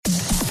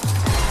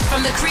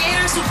From the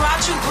creators who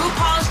brought you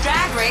RuPaul's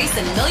Drag Race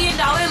and Million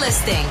Dollar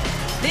Listing,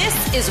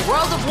 this is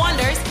World of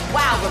Wonders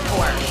Wow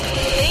Report.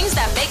 Things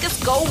that make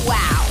us go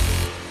wow.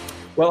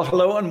 Well,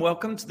 hello and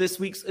welcome to this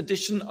week's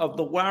edition of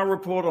the Wow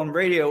Report on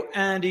Radio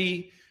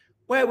Andy,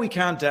 where we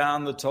count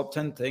down the top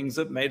 10 things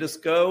that made us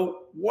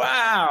go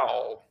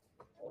wow.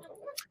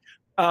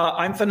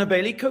 I'm Fenner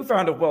Bailey,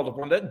 co-founder of World of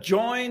Wonder,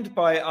 joined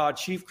by our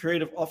Chief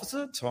Creative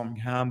Officer, Tom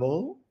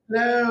Campbell.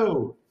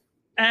 Hello.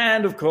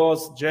 And, of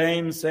course,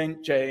 James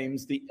St.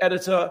 James, the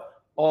editor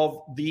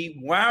of the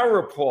Wow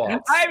Report.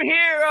 I'm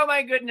here. Oh,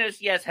 my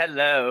goodness. Yes.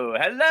 Hello.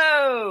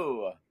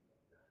 Hello.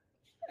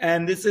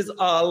 And this is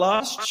our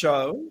last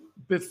show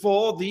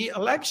before the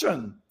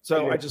election.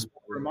 So I just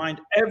want to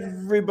remind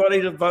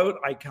everybody to vote.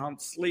 I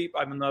can't sleep.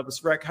 I'm a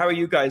nervous wreck. How are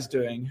you guys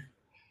doing?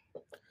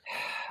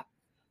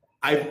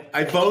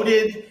 I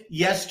voted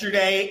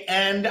yesterday,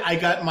 and I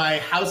got my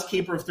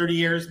housekeeper of 30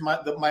 years,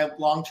 my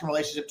long-term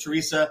relationship,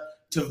 Teresa,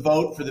 to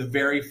vote for the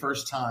very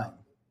first time.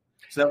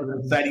 So that was an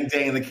exciting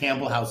day in the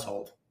Campbell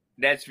household.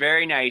 That's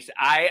very nice.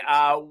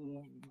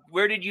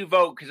 Where did you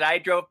vote? Because I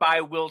drove by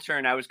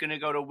Wiltern. I was going to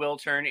go to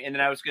Wiltern, and then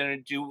I was going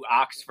to do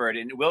Oxford.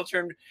 And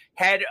Wiltern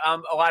had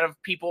a lot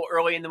of people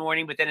early in the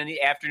morning, but then in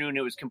the afternoon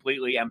it was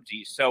completely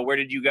empty. So where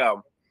did you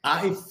go?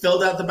 I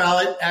filled out the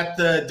ballot at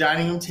the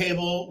dining room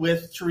table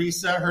with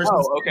Teresa. Hers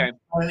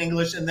in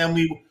English, and then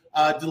we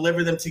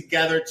delivered them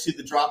together to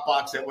the drop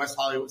box at West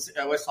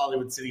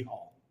Hollywood City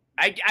Hall.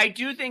 I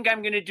do think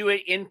I'm going to do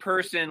it in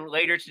person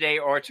later today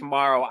or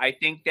tomorrow. I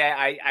think that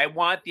I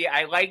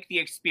like the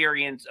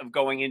experience of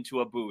going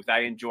into a booth. I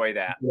enjoy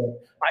that.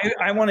 Yeah.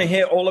 I want to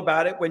hear all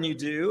about it when you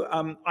do.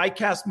 I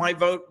cast my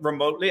vote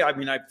remotely. I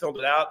mean, I filled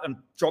it out and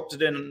dropped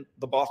it in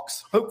the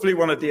box, hopefully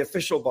one of the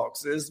official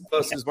boxes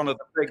versus one of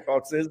the big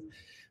boxes,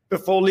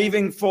 before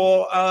leaving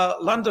for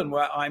London,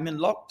 where I'm in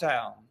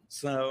lockdown.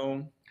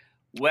 So...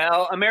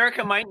 Well,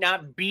 America might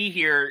not be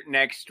here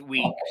next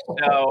week,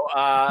 so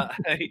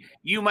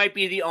you might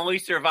be the only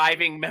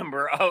surviving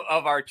member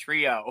of our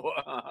trio.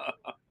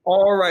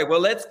 All right.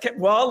 Well,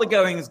 while the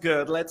going is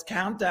good, let's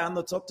count down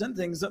the top 10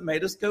 things that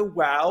made us go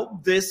wow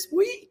this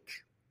week.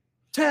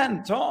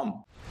 10,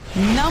 Tom.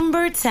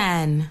 Number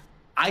 10.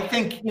 I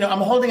think,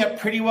 I'm holding up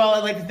pretty well,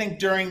 I'd like to think,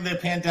 during the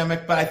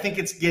pandemic, but I think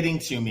it's getting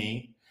to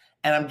me,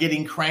 and I'm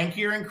getting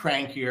crankier and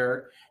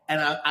crankier. And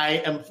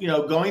I am,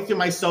 going through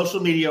my social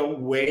media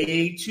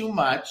way too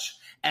much,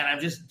 and I'm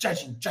just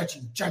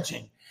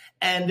judging.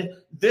 And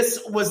this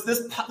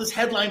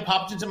headline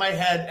popped into my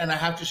head, and I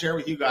have to share it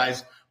with you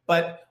guys.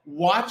 But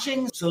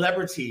watching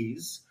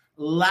celebrities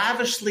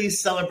lavishly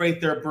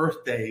celebrate their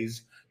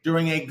birthdays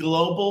during a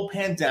global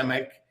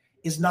pandemic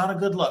is not a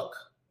good look.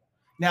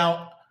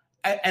 Now,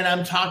 and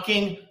I'm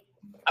talking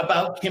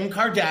about Kim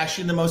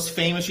Kardashian, the most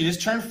famous. She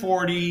just turned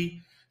 40.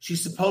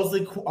 She's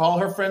supposedly all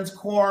her friends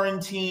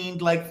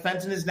quarantined, like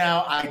Fenton is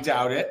now. I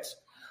doubt it.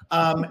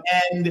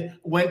 And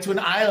went to an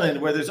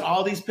island where there's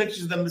all these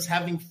pictures of them just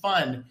having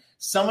fun.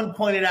 Someone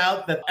pointed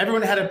out that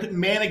everyone had a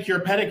manicure,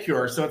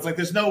 pedicure. So it's like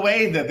there's no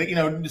way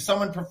that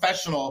someone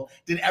professional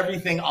did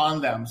everything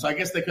on them. So I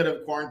guess they could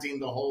have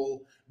quarantined the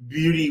whole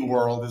beauty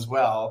world as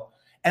well.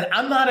 And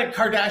I'm not a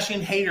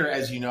Kardashian hater,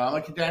 as you know. I'm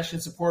a Kardashian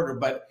supporter.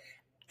 But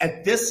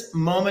at this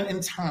moment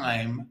in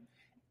time,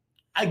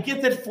 I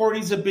get that 40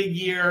 is a big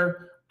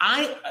year.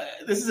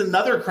 This is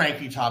another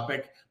cranky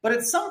topic, but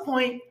at some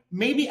point,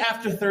 maybe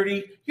after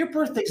 30, your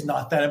birthday's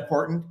not that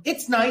important.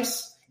 It's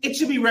nice. It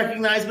should be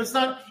recognized, but it's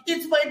not.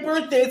 It's my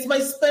birthday. It's my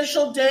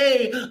special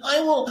day.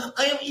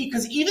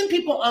 Because even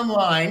people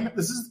online,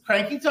 this is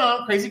crazy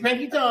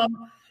cranky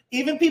Tom,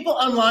 even people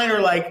online are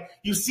like,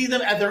 you see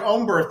them at their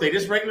own birthday,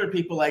 just regular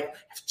people like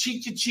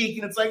cheek to cheek,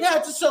 and it's like, yeah,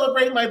 to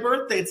celebrate my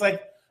birthday. It's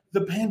like,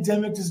 the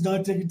pandemic does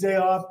not take a day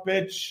off,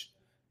 bitch.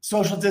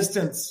 Social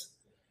distance.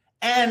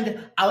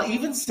 And I'll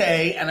even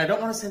say, and I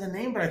don't want to say the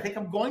name, but I think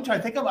I'm going to. I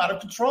think I'm out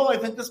of control. I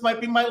think this might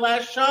be my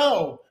last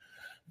show.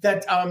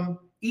 That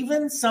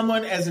even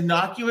someone as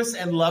innocuous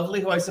and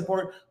lovely who I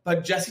support,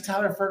 but Jesse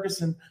Tyler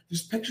Ferguson,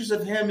 there's pictures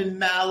of him in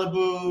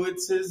Malibu.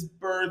 It's his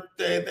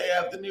birthday. They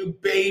have the new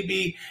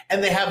baby,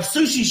 and they have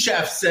sushi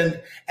chefs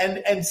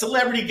and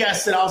celebrity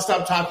guests. And I'll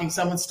stop talking.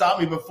 Someone stop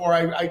me before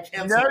I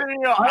cancel.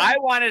 No. I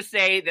want to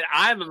say that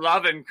I'm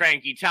loving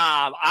Cranky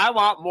Tom. I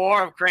want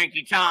more of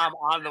Cranky Tom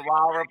on the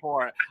Wow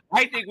Report.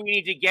 I think we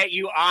need to get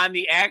you on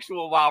the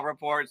actual Wow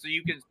Report so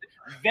you can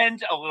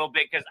vent a little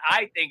bit, because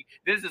I think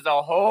this is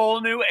a whole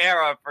new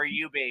era for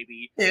you,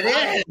 baby. It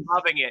is. I'm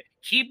loving it.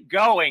 Keep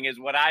going is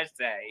what I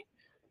say.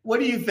 What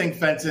do you think,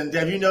 Fenton?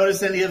 Have you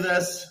noticed any of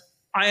this?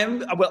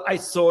 I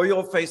saw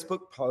your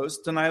Facebook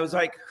post and I was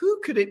like, who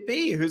could it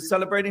be who's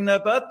celebrating their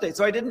birthday?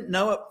 So I didn't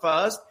know at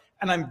first,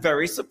 and I'm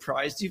very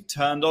surprised you've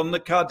turned on the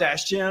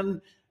Kardashian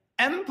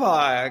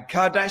empire,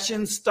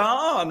 Kardashian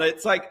star. And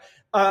it's like,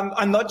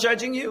 I'm not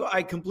judging you.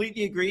 I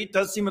completely agree. It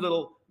does seem a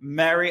little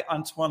Marie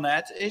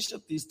Antoinette-ish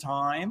at these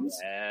times.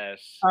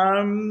 Yes.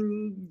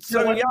 And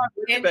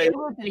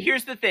listen,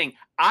 here's the thing.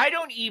 I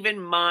don't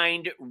even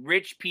mind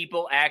rich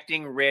people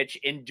acting rich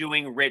and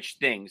doing rich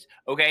things.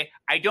 Okay,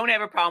 I don't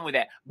have a problem with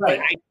that. Right.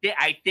 But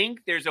I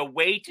think there's a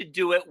way to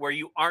do it where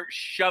you aren't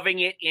shoving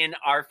it in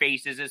our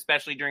faces,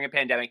 especially during a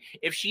pandemic.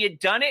 If she had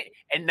done it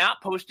and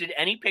not posted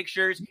any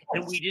pictures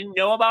and we didn't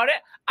know about it,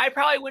 I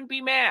probably wouldn't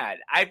be mad.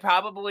 I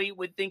probably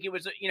would think it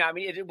was,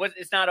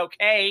 it's not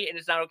okay, and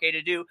it's not okay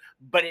to do,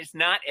 but it's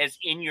not as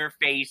in your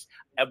face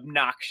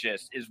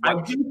obnoxious is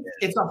what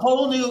it's a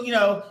whole new,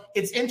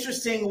 it's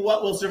interesting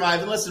what will survive.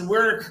 And listen,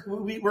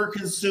 we're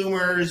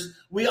consumers.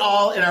 We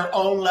all in our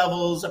own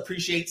levels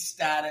appreciate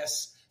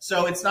status.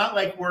 So it's not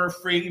like we're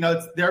free,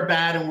 they're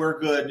bad and we're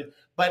good,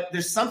 but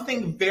there's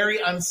something very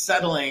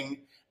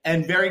unsettling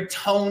and very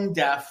tone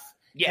deaf.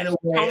 Yes, in a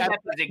way. Tone deaf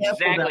is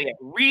exactly it.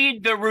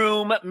 Read the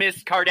room,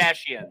 Miss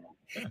Kardashian.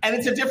 And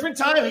it's a different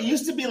time. It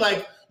used to be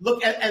like,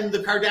 and the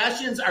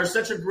Kardashians are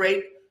such a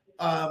great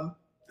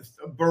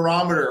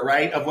barometer,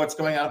 right, of what's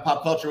going on in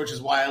pop culture, which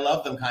is why I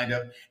love them, kind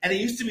of. And it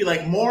used to be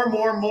like more.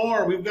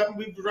 We're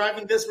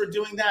driving this, we're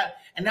doing that,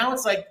 and now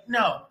it's like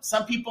no.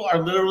 Some people are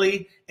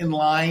literally in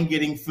line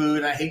getting food.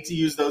 And I hate to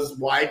use those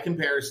wide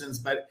comparisons,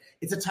 but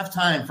it's a tough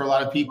time for a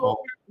lot of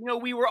people.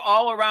 We were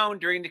all around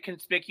during the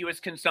conspicuous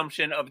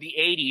consumption of the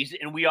 80s,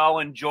 and we all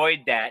enjoyed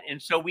that,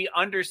 and so we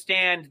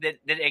understand that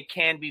it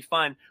can be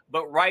fun.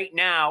 But right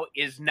now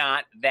is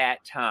not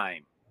that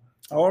time.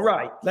 All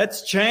right,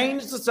 let's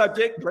change the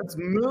subject. Let's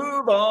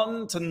move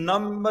on to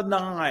number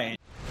 9.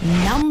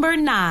 Number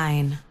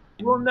 9.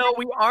 Well, no,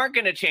 we aren't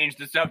going to change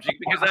the subject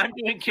because I'm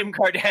doing Kim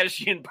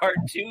Kardashian part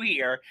 2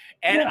 here.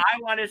 And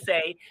I want to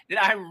say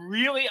that I'm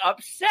really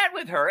upset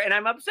with her, and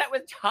I'm upset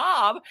with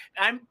Tom.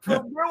 I'm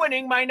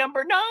ruining my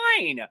number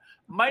 9.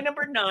 My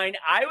number 9,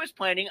 I was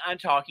planning on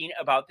talking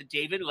about the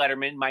David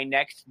Letterman, My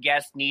Next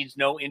Guest Needs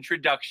No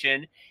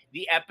Introduction,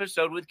 the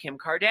episode with Kim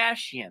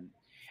Kardashian.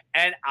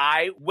 And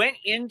I went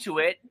into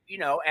it,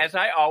 as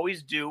I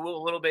always do, a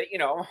little bit,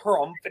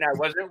 humph, and I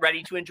wasn't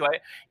ready to enjoy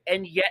it.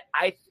 And yet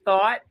I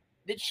thought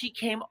that she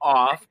came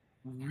off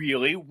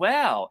really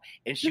well.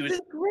 And she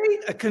was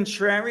great, a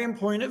contrarian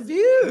point of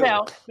view.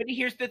 Well, but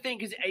here's the thing,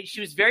 because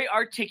she was very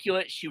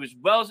articulate. She was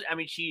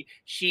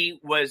she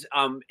was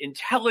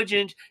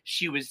intelligent.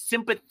 She was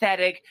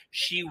sympathetic.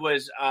 She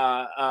was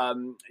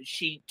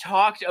she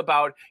talked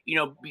about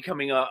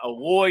becoming a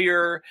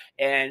lawyer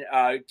and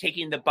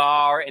taking the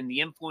bar and the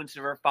influence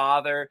of her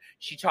father.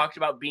 She talked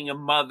about being a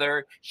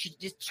mother. She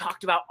just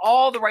talked about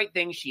all the right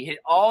things. She hit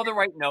all the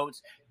right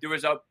notes. There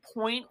was a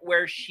point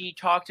where she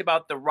talked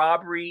about the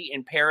robbery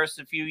in Paris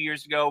a few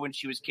years ago when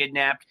she was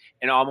kidnapped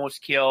and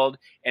almost killed,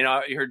 and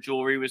her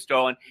jewelry was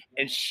stolen,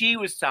 and she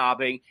was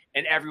sobbing,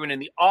 and everyone in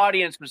the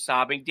audience was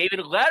sobbing. David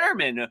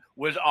Letterman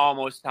was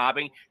almost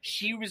sobbing.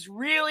 She was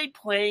really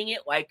playing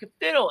it like a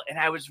fiddle, and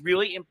I was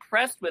really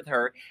impressed with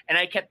her, and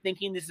I kept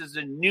thinking this is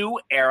a new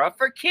era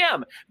for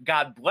Kim.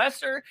 God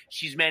bless her.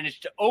 She's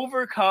managed to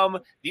overcome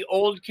the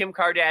old Kim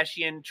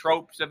Kardashian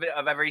tropes of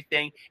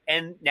everything,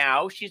 and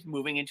now she's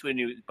moving into a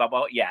new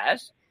bubble.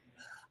 Yes.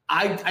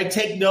 I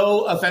take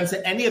no offense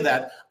at any of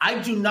that. I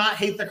do not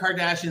hate the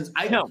Kardashians.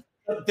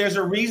 There's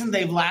a reason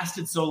they've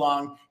lasted so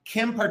long.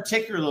 Kim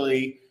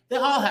particularly, they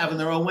all have in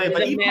their own way.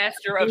 But the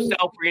master of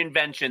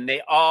self-reinvention.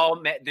 They're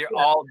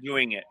all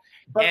doing it.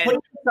 But putting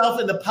yourself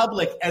in the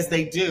public as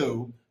they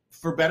do,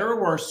 for better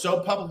or worse, so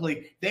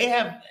publicly,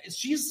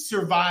 she's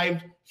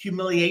survived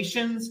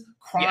humiliations,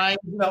 crime,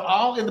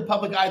 all in the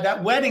public eye.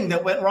 That wedding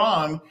that went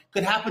wrong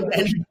could happen to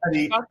anybody.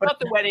 She talks about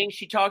the wedding.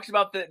 She talks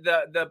about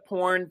the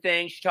porn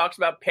thing. She talks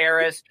about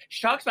Paris.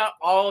 She talks about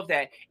all of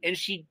that, and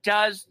she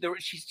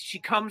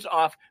comes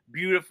off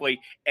beautifully.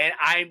 And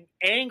I'm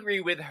angry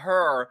with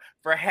her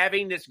for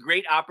having this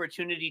great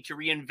opportunity to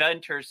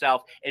reinvent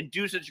herself and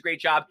do such a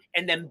great job,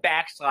 and then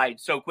backslide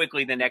so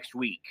quickly the next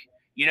week.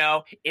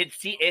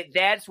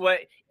 That's what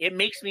it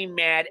makes me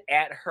mad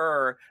at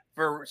her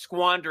for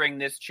squandering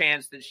this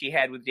chance that she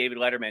had with David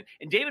Letterman.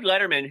 And David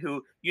Letterman,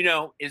 who,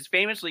 is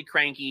famously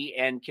cranky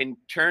and can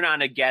turn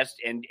on a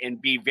guest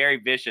and be very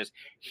vicious.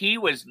 He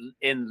was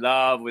in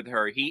love with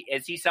her.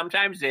 As he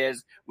sometimes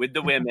is with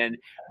the women,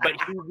 but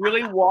he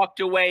really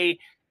walked away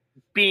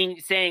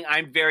saying,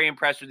 I'm very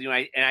impressed with you.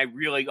 And I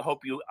really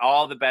hope you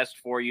all the best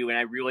for you. And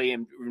I really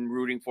am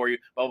rooting for you,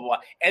 blah, blah, blah.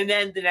 And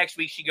then the next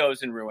week she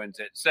goes and ruins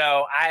it.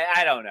 So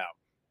I don't know.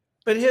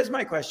 But here's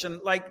my question.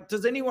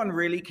 Does anyone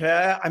really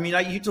care? I mean,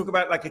 you talk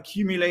about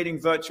accumulating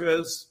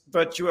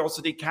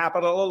virtuosity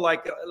capital,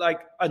 like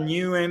a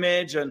new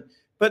image.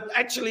 But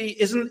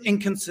actually, isn't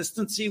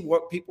inconsistency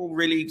what people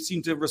really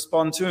seem to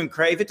respond to and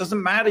crave? It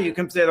doesn't matter. You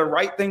can say the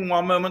right thing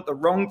one moment, the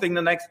wrong thing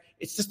the next.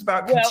 It's just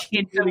about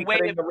it's a way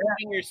of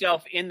putting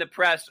yourself in the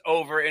press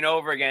over and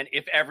over again.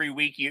 If every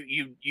week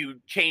you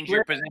change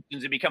your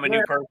positions and become a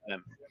new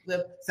person.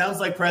 That sounds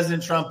like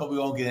President Trump, but we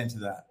won't get into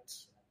that.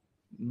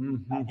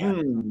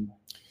 Mm-hmm.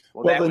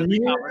 Well, that was the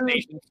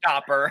conversation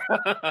stopper.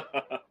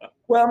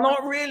 Well,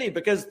 not really,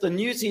 because the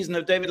new season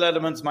of David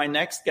Letterman's My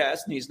Next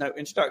Guest, needs no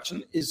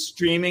introduction, is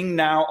streaming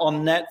now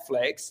on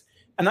Netflix.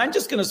 And I'm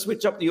just going to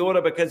switch up the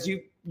order because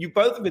you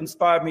both have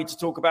inspired me to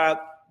talk about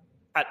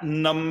at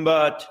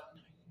number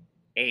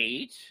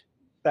 8.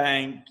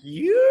 Thank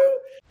you.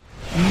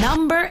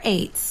 Number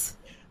 8.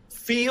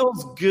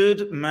 Feels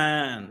Good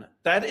Man.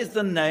 That is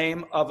the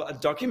name of a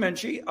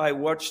documentary I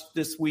watched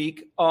this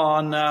week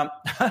on,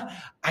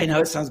 I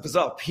know it sounds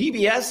bizarre,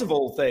 PBS of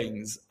all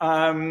things.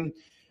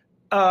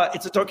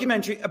 It's a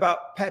documentary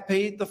about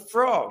Pepe the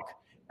Frog.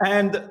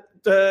 And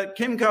the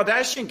Kim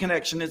Kardashian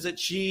connection is that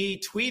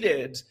she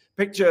tweeted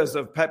pictures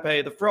of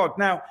Pepe the Frog.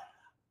 Now,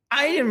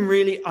 I didn't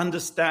really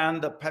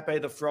understand the Pepe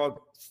the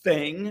Frog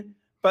thing,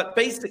 but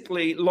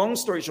basically, long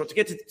story short, to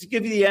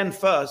give you the end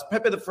first,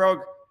 Pepe the Frog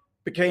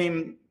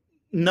became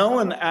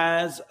known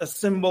as a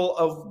symbol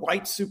of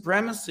white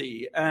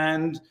supremacy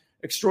and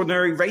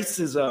extraordinary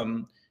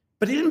racism.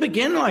 But it didn't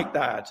begin like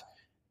that.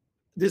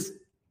 This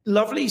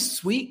lovely,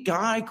 sweet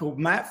guy called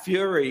Matt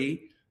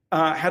Fury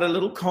had a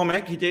little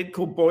comic he did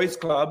called Boys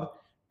Club,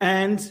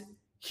 and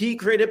he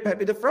created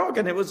Pepe the Frog.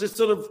 And it was this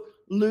sort of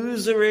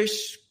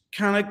loserish,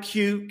 kind of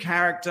cute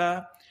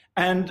character.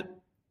 And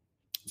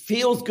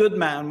Feels Good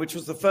Man, which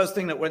was the first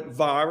thing that went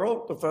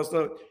viral,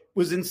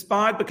 was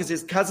inspired because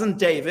his cousin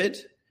David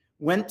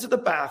went to the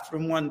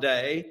bathroom one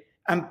day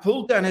and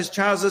pulled down his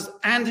trousers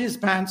and his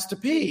pants to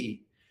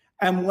pee.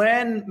 And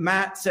when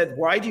Matt said,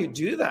 "Why do you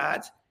do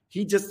that?"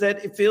 he just said,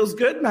 "It feels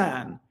good,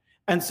 man."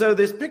 And so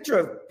this picture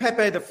of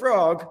Pepe the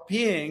Frog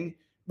peeing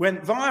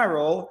went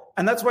viral,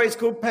 and that's why he's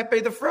called Pepe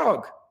the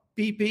Frog.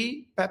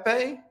 PP,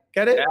 Pepe,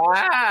 get it?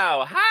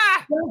 Wow.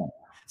 Ha! Yeah.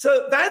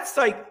 So that's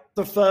like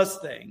the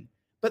first thing.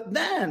 But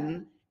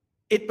then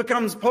it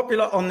becomes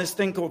popular on this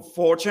thing called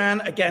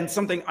 4chan. Again,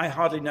 something I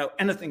hardly know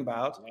anything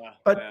about. Yeah,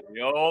 but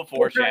the old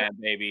 4chan,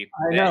 baby.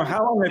 I know.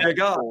 How long have they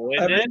got? Cool,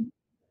 isn't it?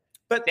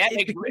 But that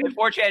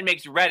 4chan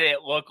makes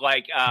Reddit look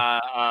like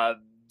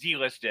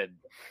delisted.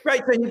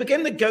 Right. So he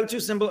became the go-to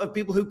symbol of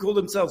people who call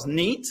themselves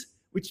NEET,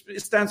 which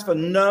stands for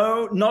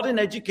no, not in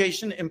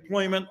education,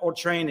 employment, or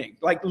training,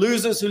 like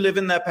losers who live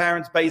in their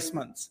parents'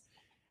 basements.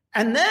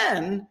 And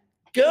then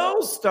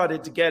girls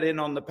started to get in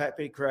on the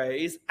Pepe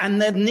craze,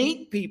 and the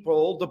NEET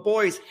people, the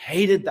boys,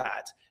 hated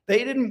that.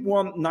 They didn't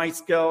want nice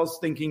girls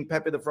thinking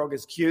Pepe the Frog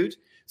is cute.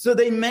 So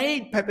they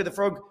made Pepe the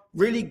Frog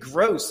really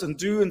gross and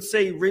do and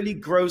say really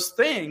gross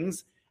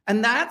things.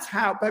 And that's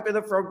how Pepe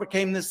the Frog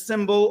became this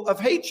symbol of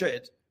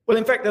hatred. Well,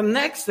 in fact, the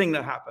next thing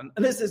that happened,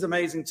 and this is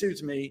amazing too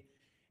to me,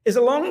 is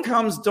along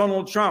comes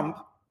Donald Trump,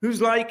 who's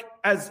like,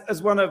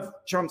 as one of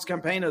Trump's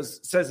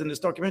campaigners says in this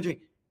documentary,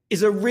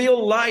 is a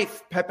real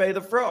life Pepe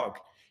the Frog.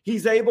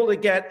 He's able to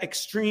get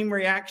extreme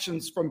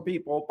reactions from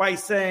people by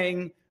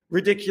saying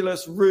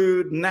ridiculous,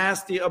 rude,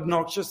 nasty,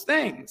 obnoxious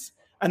things.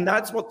 And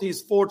that's what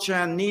these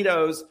 4chan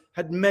neatos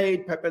had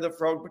made Pepe the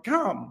Frog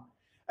become.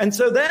 And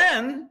so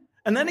then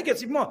it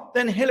gets even more.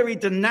 Then Hillary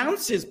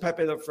denounces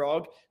Pepe the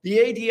Frog. The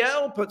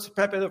ADL puts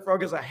Pepe the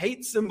Frog as a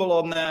hate symbol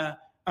on their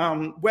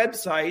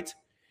website.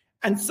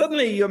 And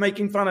suddenly you're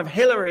making fun of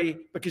Hillary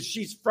because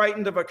she's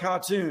frightened of a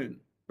cartoon,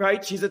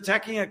 right? She's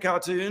attacking a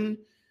cartoon.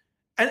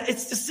 And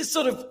it's just this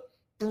sort of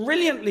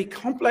brilliantly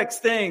complex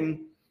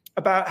thing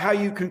about how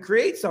you can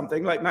create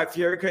something like Matt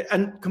Fury created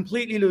and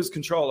completely lose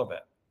control of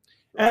it.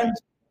 And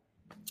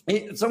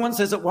someone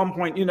says at one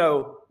point,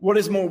 what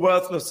is more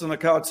worthless than a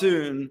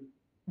cartoon?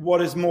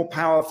 What is more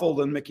powerful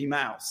than Mickey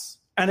Mouse?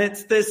 And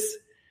it's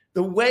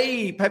the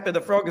way Pepe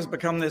the Frog has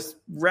become this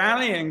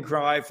rallying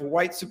cry for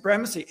white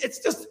supremacy. It's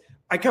just,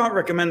 I can't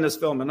recommend this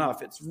film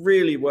enough. It's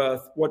really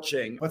worth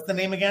watching. What's the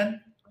name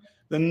again?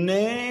 The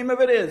name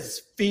of it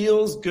is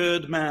Feels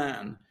Good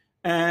Man.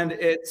 And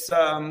it's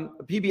a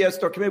PBS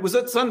documentary. It was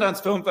at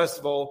Sundance Film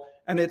Festival,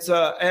 and it's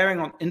airing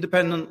on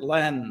Independent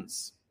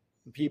Lens,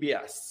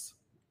 PBS.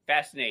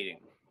 Fascinating.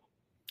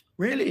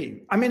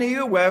 Really? I mean, are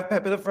you aware of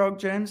Pepe the Frog,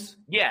 James?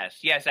 Yes.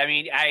 I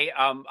mean,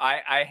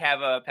 I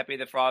have a Pepe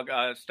the Frog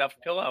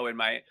stuffed pillow in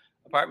my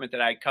apartment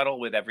that I cuddle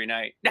with every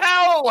night.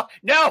 No,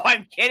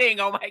 I'm kidding.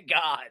 Oh my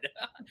God.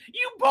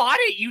 You bought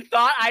it. You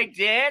thought I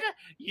did?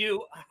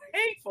 You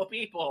hateful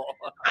people.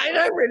 I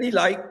don't really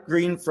like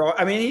Green Frog.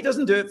 I mean, he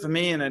doesn't do it for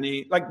me in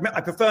any, I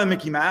prefer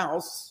Mickey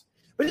Mouse,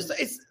 but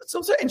it's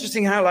also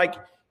interesting how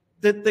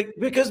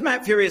because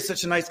Matt Fury is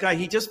such a nice guy,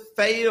 he just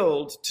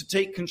failed to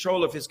take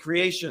control of his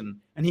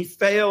creation, and he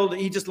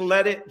just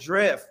let it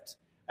drift.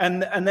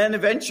 And then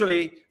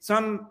eventually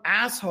some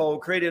asshole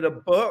created a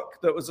book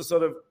that was a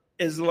sort of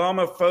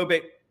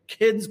Islamophobic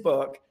kids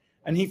book,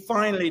 and he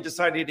finally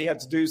decided he had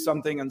to do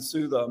something and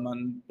sue them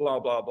and blah,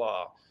 blah,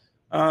 blah.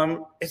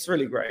 It's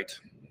really great.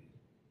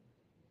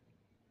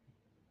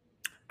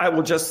 I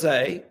will just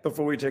say,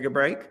 before we take a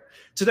break,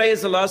 today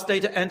is the last day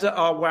to enter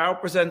our Wow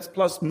Presents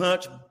Plus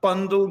merch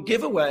bundle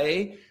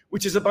giveaway,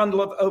 which is a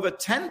bundle of over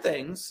 10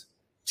 things,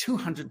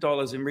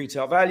 $200 in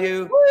retail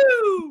value.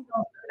 Woo!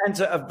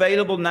 Enter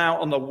available now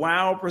on the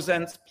Wow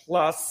Presents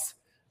Plus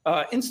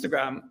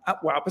Instagram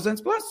at Wow Presents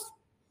Plus.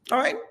 All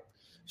right.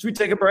 Should we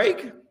take a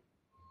break?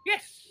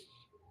 Yes.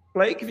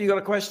 Blake, have you got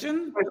a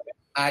question?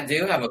 I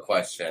do have a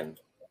question.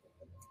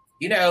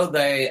 You know,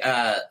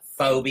 the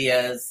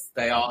phobias,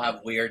 they all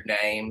have weird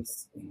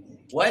names.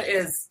 What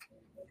is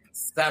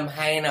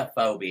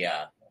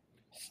samhainophobia?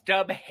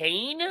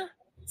 Stubhane?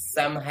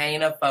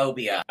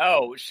 Samhainophobia.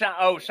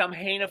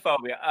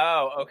 Samhainophobia.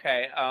 Oh,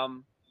 okay.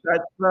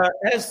 That's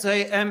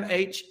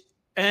SAMHNAINO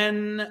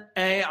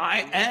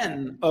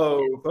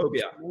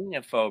phobia.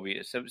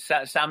 Samhainophobia.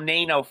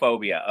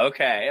 Samhainophobia.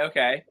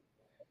 Okay.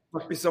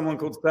 Must be someone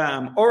called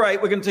Sam. All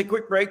right, we're going to take a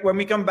quick break. When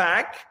we come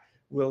back,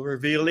 we'll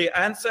reveal the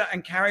answer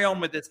and carry on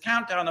with this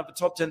countdown of the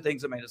top 10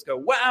 things that made us go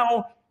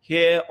wow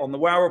here on the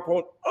Wow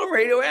Report on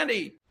Radio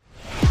Andy.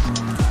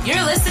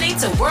 You're listening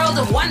to World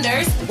of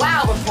Wonders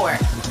Wow Report.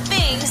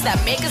 Things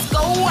that make us go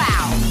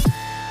wow.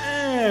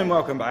 And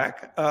welcome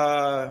back.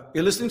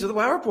 You're listening to the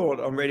Wow Report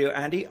on Radio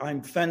Andy.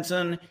 I'm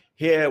Fenton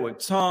here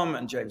with Tom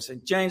and James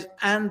St. James.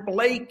 And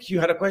Blake, you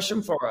had a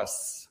question for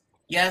us.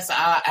 Yes,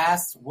 I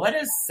asked, what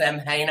is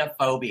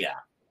samhainophobia?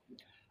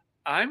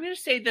 I'm going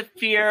to say the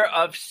fear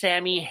of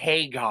Sammy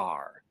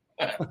Hagar.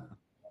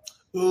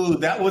 Ooh,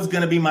 that was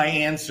going to be my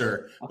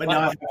answer, but now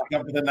I have to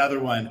come up with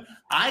another one.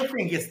 I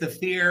think it's the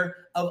fear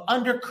of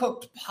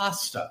undercooked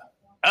pasta.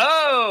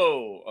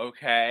 Oh,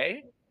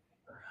 okay.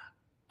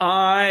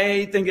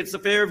 I think it's the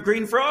fear of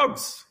green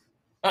frogs.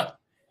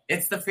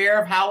 It's the fear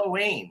of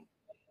Halloween.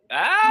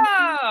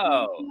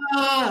 Oh.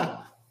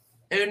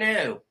 Who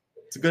knew?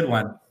 It's a good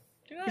one.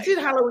 Is it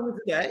Halloween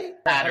today?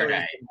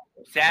 Saturday.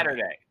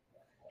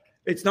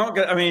 It's not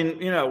good. I mean,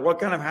 what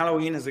kind of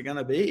Halloween is it going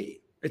to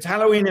be? It's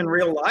Halloween in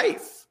real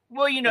life.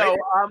 Well,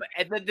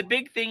 the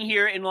big thing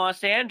here in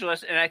Los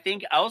Angeles, and I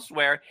think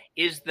elsewhere,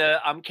 is the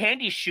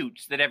candy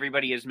shoots that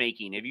everybody is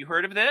making. Have you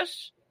heard of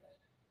this?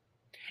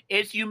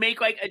 It's you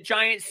make like a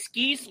giant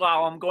ski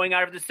slalom going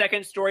out of the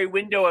second story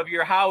window of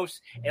your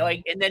house,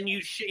 and then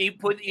you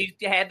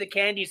have the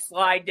candy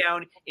slide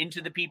down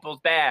into the people's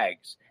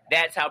bags.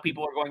 That's how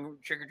people are going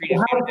trick-or-treating.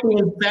 How the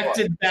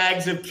infected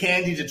bags of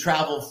candy to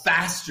travel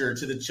faster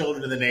to the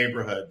children in the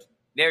neighborhood.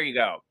 There you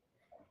go.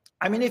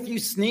 I mean, if you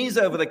sneeze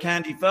over the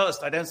candy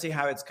first, I don't see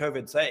how it's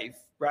COVID safe,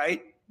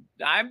 right?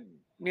 Mm.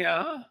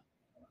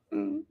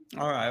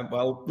 All right,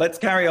 well, let's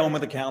carry on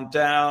with the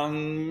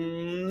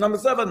countdown. Number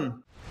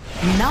 7.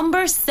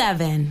 Number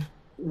 7.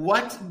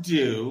 What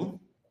do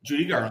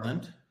Judy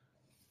Garland,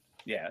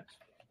 Yes.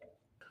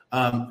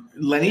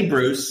 Lenny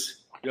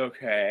Bruce,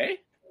 Okay.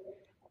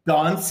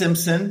 Dawn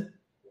Simpson,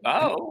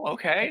 Oh,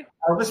 okay.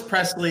 Elvis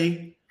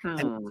Presley,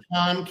 and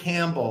Tom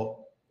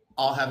Campbell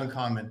all have in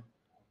common?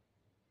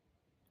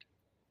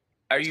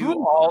 Are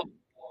you all?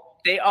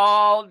 They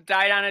all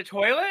died on a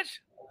toilet?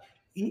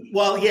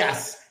 Well,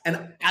 yes,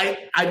 and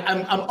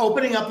I'm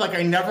opening up like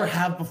I never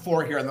have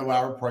before here on the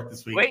Wow Report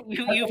this week. Wait,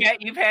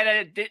 you've had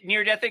a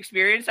near-death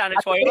experience on a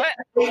toilet?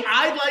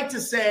 I'd like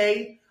to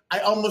say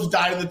I almost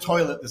died in the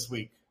toilet this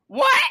week.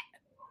 What?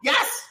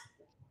 Yes.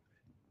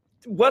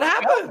 What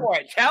happened? Go for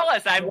it. Tell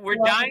us. We're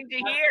dying to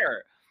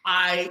hear.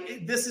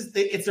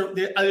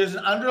 There's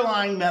an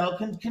underlying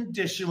medical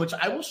condition which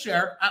I will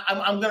share.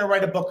 I'm going to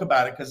write a book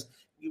about it because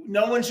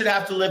no one should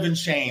have to live in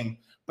shame.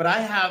 But I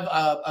have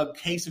a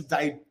case of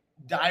diverticulitis.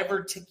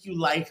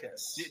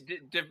 Diverticulitis.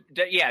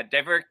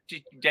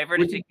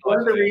 One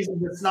of the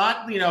reasons it's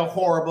not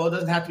horrible. It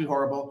doesn't have to be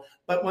horrible.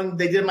 But when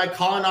they did my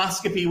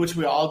colonoscopy, which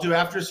we all do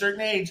after a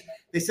certain age,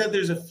 they said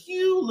there's a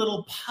few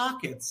little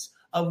pockets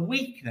of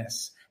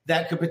weakness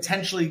that could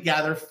potentially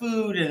gather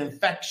food and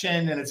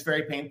infection, and it's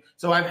very painful.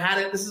 So I've had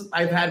it.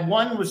 I've had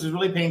one which is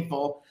really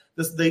painful.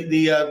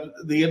 The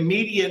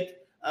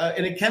immediate,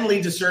 and it can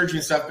lead to surgery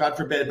and stuff, God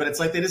forbid. But it's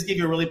like they just give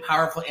you a really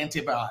powerful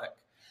antibiotic.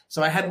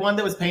 So I had one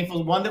that was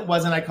painful, one that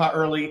wasn't. I caught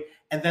early,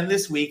 and then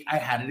this week I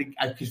had it.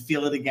 I could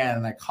feel it again,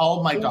 and I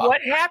called my doctor.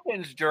 What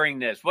happens during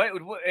this? What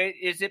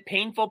is it?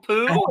 Painful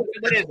poo?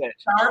 What is it?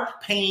 Sharp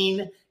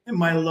pain in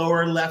my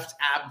lower left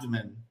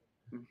abdomen.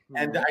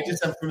 And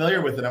I'm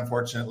familiar with it,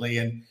 unfortunately.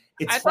 And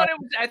I thought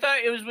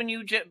it was when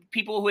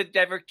people with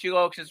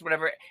diverticulosis,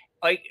 whatever,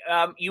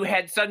 you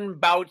had sudden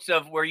bouts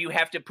of where you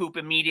have to poop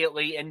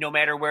immediately, and no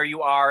matter where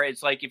you are,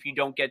 it's like if you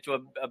don't get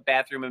to a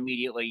bathroom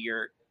immediately,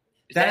 you're.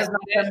 That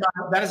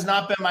has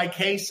not been my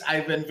case.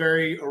 I've been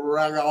very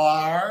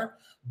regular,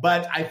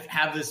 but I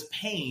have this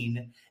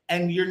pain.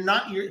 And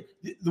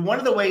one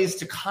of the ways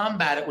to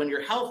combat it when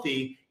you're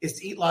healthy is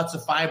to eat lots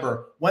of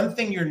fiber. One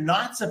thing you're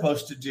not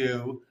supposed to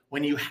do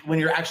when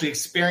you're actually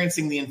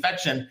experiencing the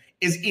infection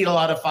is eat a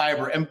lot of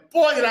fiber. And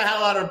boy, did I have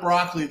a lot of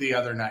broccoli the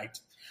other night.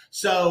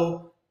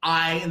 So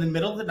in the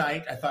middle of the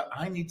night, I thought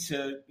I need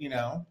to,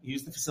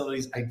 use the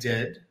facilities. I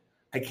did.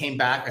 I came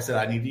back. I said,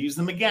 I need to use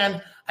them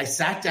again. I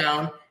sat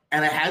down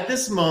and I had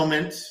this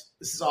moment.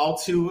 This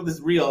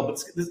is real, but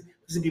this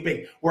is be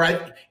big.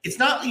 It's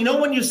not,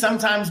 when you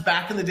sometimes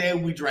back in the day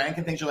we drank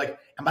and things, you're like,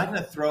 am I going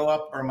to throw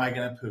up or am I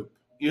going to poop?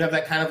 You have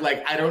that kind of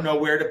like, I don't know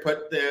where to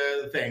put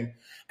the thing.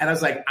 And I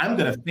was like, I'm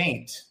going to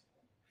faint.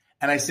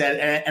 And I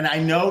said, and I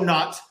know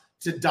not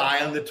to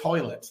die on the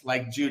toilet.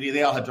 Like Judy,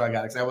 they all had drug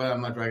addicts.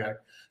 I'm not a drug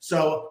addict.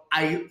 So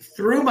I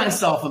threw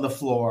myself on the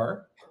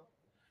floor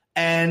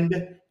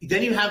And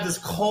then you have this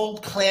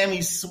cold,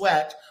 clammy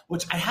sweat,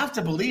 which I have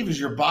to believe is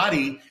your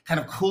body kind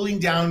of cooling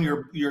down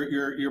your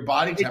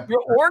body temperature.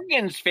 Your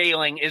organs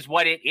failing is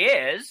what it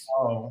is.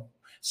 Oh.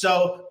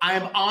 So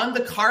I'm on the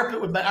carpet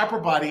with my upper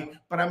body,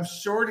 but I'm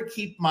sure to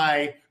keep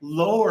my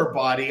lower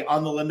body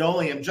on the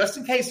linoleum just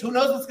in case. Who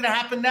knows what's going to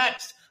happen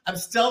next? I'm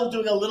still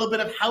doing a little bit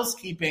of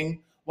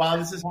housekeeping while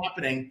this is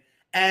happening.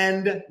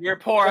 And your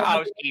poor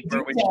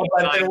housekeeper would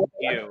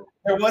you.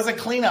 There was a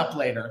cleanup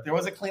later.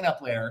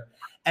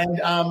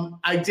 And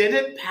I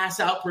didn't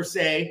pass out per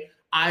se.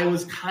 I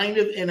was kind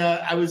of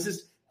I was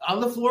just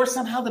on the floor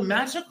somehow. The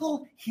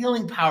magical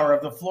healing power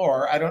of the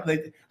floor.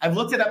 I've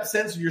looked it up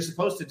since. You're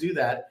supposed to do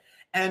that.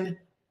 And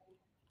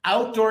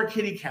outdoor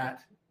kitty cat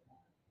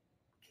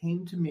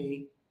came to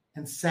me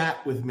and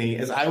sat with me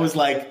as I was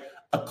like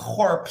a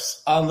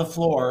corpse on the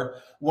floor,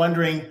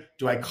 wondering,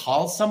 do I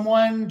call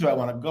someone? Do I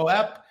want to go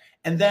up?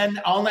 And then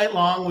all night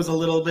long was a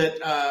little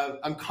bit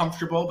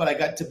uncomfortable, but I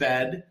got to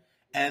bed.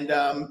 And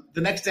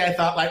the next day I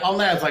thought, like, all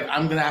night I was like,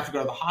 I'm going to have to go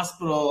to the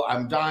hospital.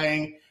 I'm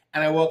dying.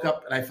 And I woke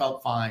up and I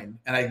felt fine.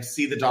 And I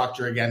see the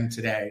doctor again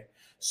today.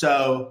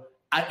 So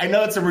I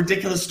know it's a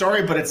ridiculous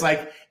story, but it's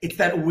like, it's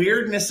that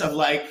weirdness of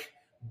like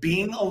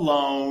being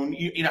alone,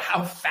 you know,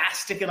 how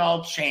fast it can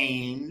all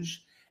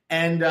change.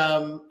 And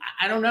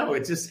I don't know.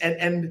 It's just,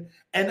 and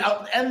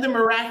the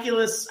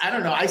miraculous, I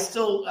don't know. I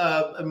still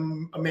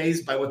am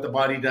amazed by what the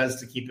body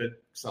does to keep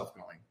itself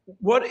going.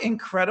 What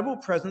incredible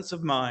presence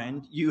of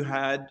mind you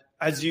had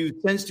as you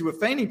sensed you were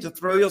fainting to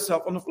throw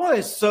yourself on the floor.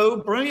 It's so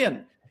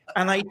brilliant.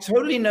 And I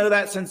totally know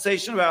that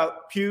sensation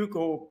about puke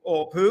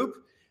or poop.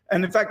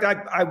 And in fact,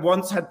 I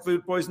once had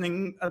food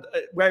poisoning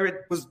where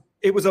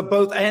it was a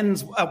both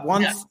ends at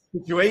once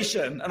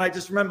situation. And I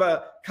just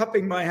remember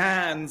cupping my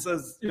hands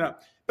as, you know,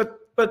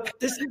 but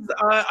this is,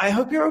 I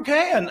hope you're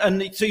okay.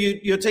 And so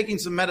you're taking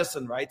some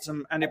medicine, right?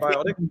 Some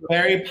antibiotics?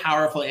 Very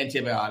powerful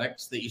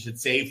antibiotics that you should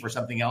save for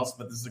something else,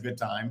 but this is a good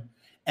time.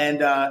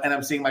 And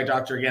I'm seeing my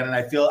doctor again, and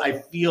I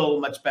feel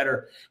much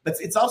better. But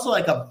it's also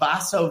like a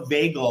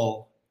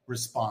vasovagal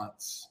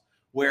response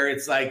where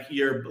it's like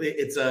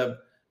it's a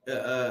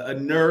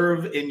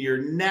nerve in your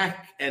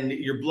neck and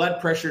your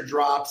blood pressure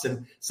drops.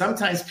 And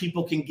sometimes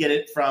people can get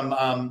it from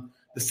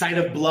the sight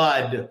of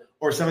blood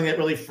or something that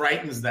really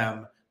frightens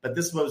them. But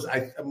this was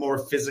more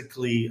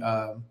physically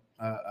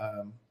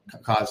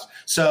caused.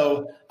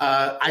 So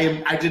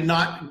I did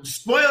not,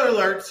 spoiler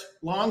alert,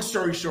 long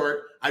story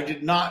short, I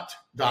did not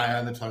die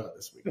on the toilet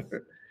this week.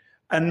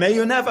 And may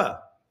you never.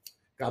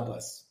 God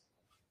bless.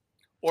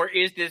 Or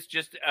is this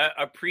just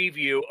a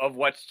preview of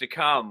what's to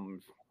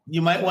come?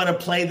 You might want to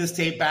play this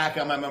tape back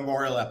on my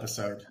memorial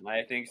episode.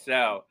 I think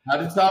so. How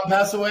did Tom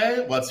pass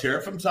away? Let's hear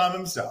it from Tom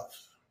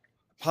himself.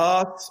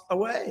 Pass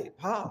away.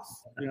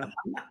 Pass. Yeah.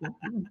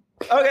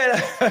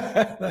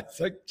 Okay.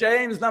 So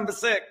James, number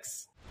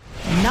 6.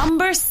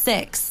 Number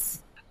 6.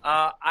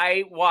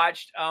 I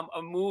watched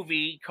a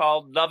movie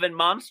called Love and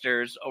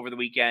Monsters over the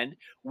weekend,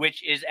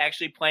 which is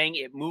actually playing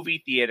at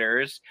movie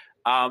theaters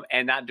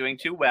and not doing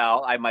too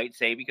well, I might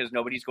say, because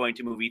nobody's going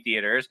to movie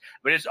theaters.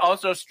 But it's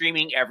also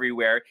streaming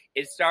everywhere.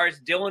 It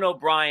stars Dylan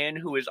O'Brien,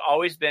 who has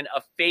always been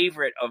a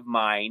favorite of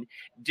mine.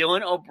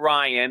 Dylan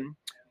O'Brien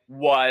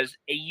was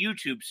a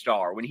YouTube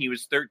star when he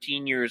was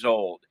 13 years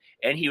old.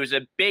 And he was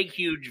a big,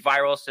 huge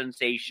viral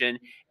sensation.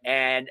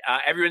 And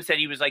everyone said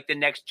he was like the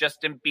next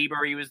Justin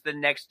Bieber. He was the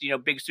next,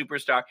 big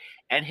superstar.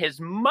 And his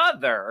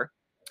mother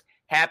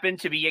happened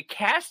to be a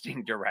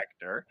casting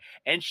director.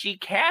 And she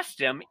cast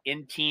him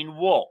in Teen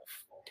Wolf,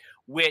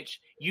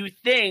 which you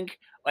think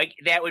like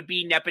that would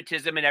be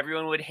nepotism and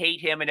everyone would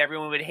hate him and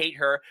everyone would hate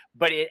her.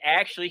 But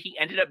he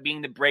ended up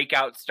being the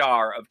breakout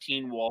star of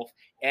Teen Wolf.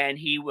 And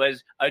he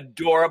was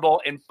adorable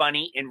and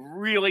funny and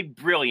really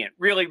brilliant,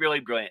 really,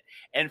 really brilliant.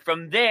 And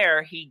from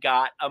there, he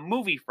got a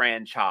movie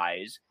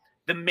franchise,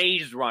 The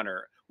Maze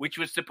Runner, which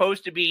was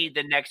supposed to be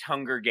the next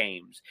Hunger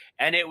Games.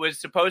 And it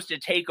was supposed to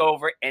take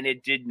over, and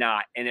it did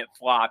not, and it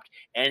flopped.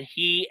 And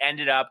he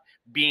ended up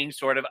being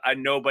sort of a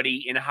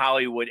nobody in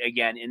Hollywood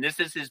again. And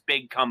this is his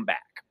big comeback.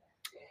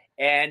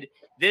 And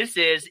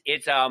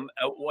it's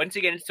once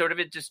again, it's sort of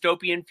a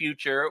dystopian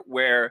future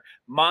where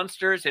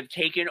monsters have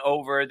taken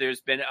over.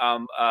 There's been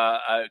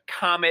a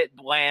comet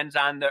lands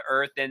on the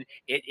earth, and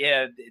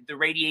the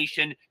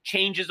radiation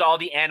changes all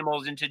the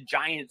animals into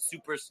giant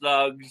super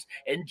slugs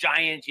and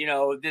giant,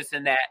 this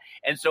and that.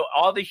 And so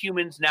all the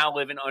humans now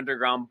live in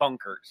underground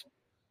bunkers.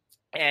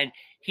 And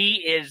he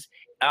is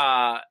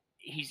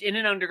he's in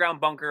an underground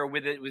bunker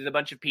with a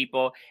bunch of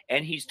people,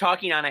 and he's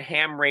talking on a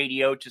ham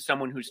radio to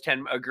someone who's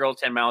a girl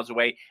 10 miles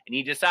away. And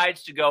he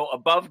decides to go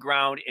above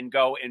ground and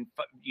go and,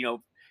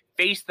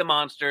 face the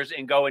monsters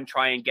and go and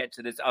try and get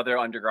to this other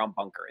underground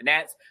bunker. And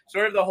that's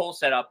sort of the whole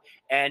setup.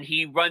 And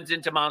he runs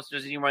into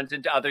monsters and he runs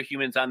into other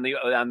humans on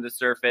the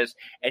surface.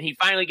 And he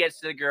finally gets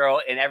to the girl,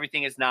 and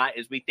everything is not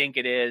as we think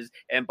it is,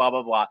 and blah,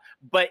 blah, blah.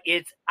 But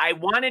I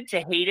wanted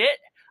to hate it.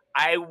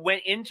 I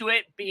went into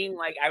it being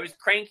like, I was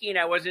cranky and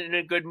I wasn't in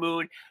a good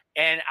mood.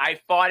 And I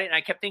fought it, and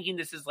I kept thinking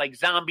this is like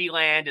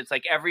Zombieland. It's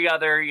like every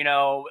other,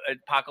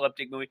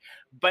 apocalyptic movie.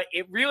 But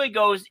it really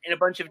goes in a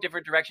bunch of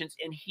different directions,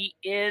 and he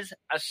is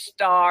a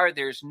star.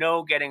 There's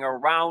no getting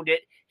around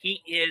it.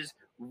 He is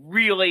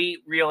really,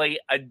 really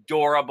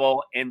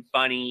adorable and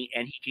funny,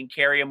 and he can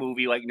carry a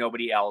movie like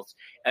nobody else.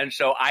 And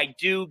so I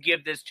do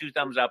give this 2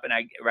 thumbs up, and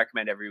I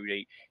recommend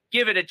everybody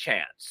give it a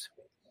chance.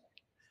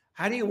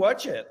 How do you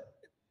watch it?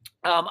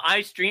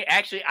 I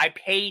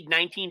paid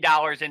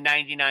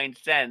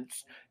 $19.99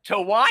 to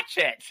watch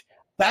it.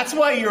 That's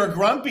why you were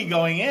grumpy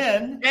going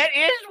in. That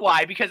is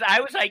why, because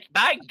I was like,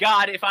 my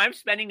God, if I'm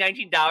spending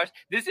 $19,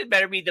 this had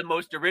better be the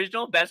most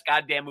original, best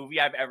goddamn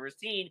movie I've ever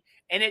seen.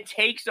 And it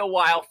takes a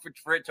while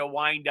for it to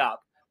wind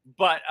up.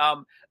 But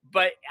I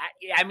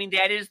mean,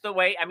 that is the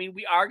way. I mean,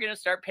 we are going to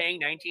start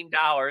paying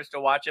 $19 to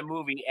watch a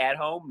movie at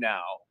home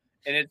now.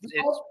 And it's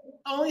the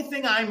only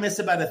thing I miss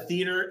about a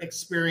theater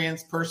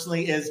experience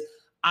personally is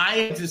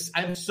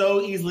I'm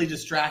so easily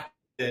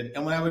distracted.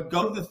 And when I would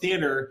go to the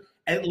theater,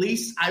 at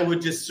least I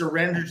would just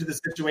surrender to the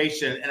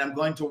situation, and I'm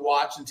going to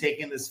watch and take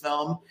in this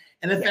film.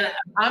 And if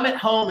I'm at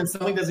home and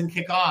something doesn't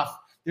kick off,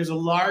 there's a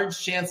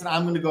large chance that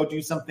I'm going to go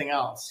do something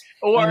else.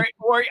 Or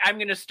I'm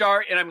going to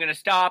start and I'm going to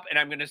stop and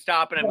I'm going to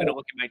stop and I'm going to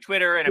look at my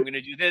Twitter and I'm going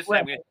to do this.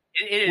 And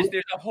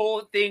there's a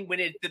whole thing when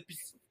the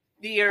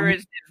theater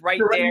is right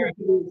there.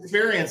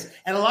 Experience.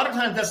 And a lot of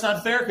times that's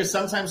not fair because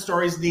sometimes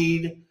stories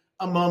need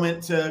a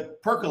moment to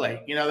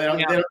percolate. They don't.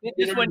 Yeah, they don't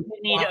this one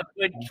need a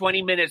good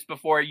 20 minutes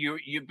before you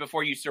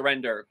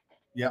surrender.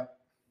 Yep.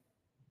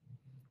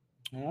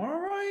 All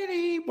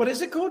righty. What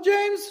is it called,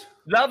 James?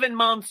 Love and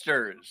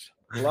Monsters.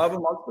 Love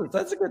and Monsters.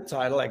 That's a good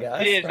title, I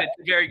guess. It is. It's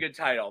a very good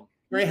title.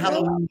 Very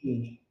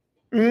Halloween.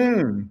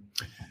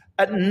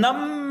 At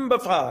number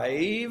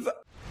 5.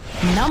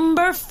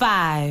 Number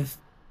 5.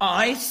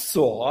 It's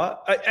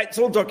all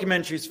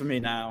documentaries for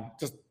me now,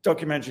 just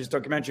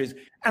documentaries.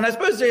 And I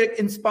suppose they're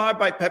inspired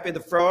by Pepe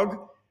the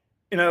Frog,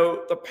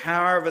 the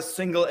power of a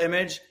single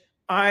image.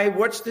 I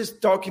watched this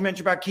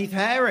documentary about Keith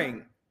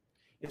Haring.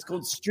 It's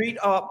called Street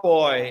Art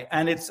Boy.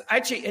 And it's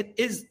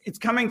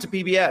coming to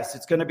PBS.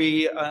 It's going to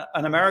be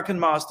an American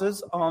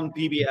Masters on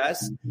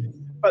PBS.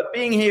 But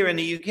being here in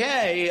the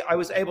UK, I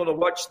was able to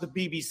watch the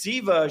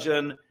BBC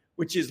version,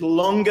 which is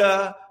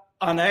longer,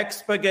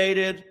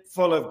 unexpurgated,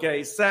 full of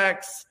gay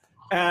sex,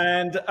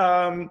 and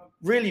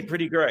really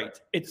pretty great.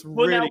 It's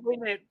really. Now, wait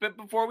a minute, but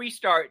before we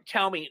start,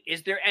 tell me,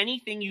 is there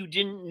anything you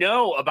didn't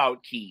know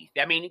about Keith?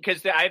 I mean,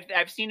 because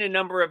I've seen a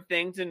number of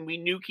things, and we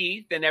knew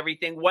Keith and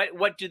everything.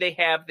 What do they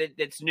have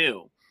that's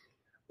new?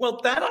 Well,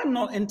 that I'm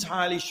not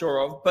entirely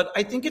sure of, but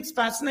I think it's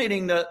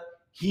fascinating that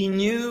he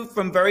knew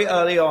from very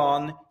early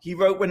on. He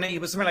wrote when he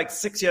was something like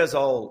 6 years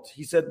old.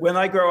 He said, "When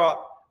I grow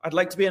up, I'd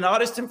like to be an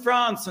artist in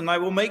France, and I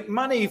will make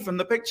money from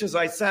the pictures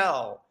I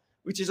sell,"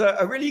 which is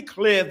a really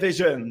clear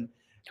vision.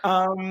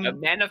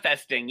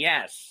 Manifesting,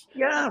 yes.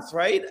 Yes,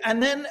 right.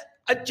 And then,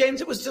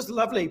 James, it was just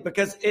lovely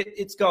because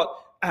it's got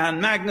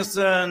Anne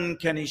Magnuson,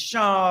 Kenny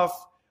Scharf,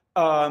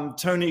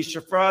 Tony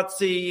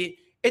Shafrazzi.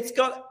 It's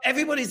got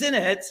everybody's in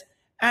it.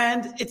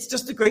 And it's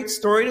just a great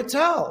story to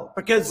tell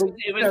because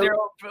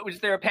was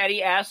there a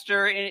Patty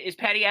Astor? Is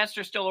Patty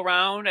Astor still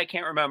around? I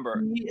can't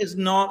remember. He is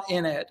not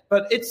in it,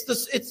 but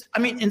I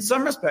mean, in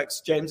some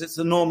respects, James, it's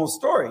a normal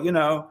story,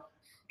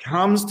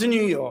 comes to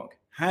New York,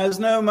 has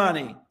no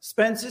money,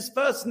 spends his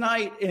first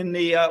night in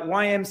the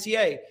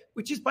YMCA,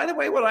 which is, by the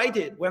way, what I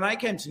did when I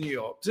came to New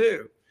York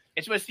too.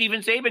 It's what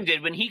Steven Sabin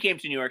did when he came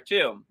to New York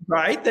too.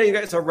 Right. There you go.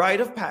 It's a rite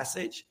of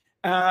passage.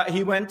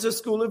 He went to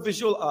School of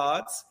Visual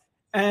Arts,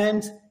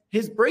 and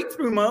his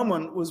breakthrough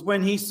moment was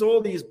when he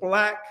saw these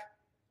blank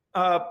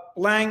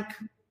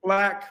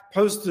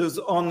posters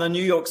on the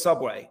New York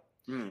subway.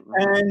 Mm-hmm.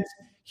 And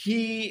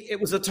it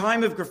was a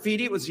time of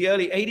graffiti. It was the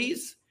early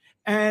 80s.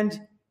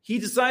 And he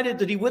decided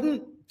that he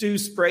wouldn't do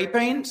spray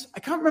paint. I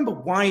can't remember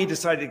why he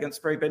decided against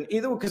spray paint,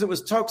 either because it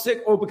was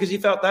toxic or because he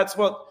felt that's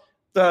what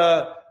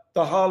the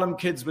Harlem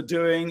kids were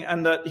doing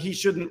and that he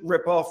shouldn't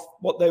rip off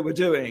what they were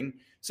doing.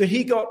 So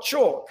he got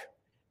chalk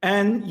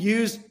and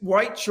used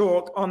white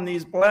chalk on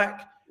these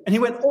black. And he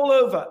went all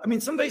over. I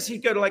mean, some days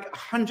he'd go to like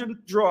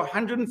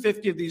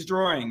 150 of these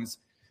drawings.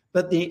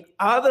 But the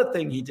other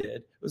thing he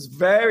did was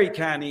very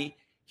canny.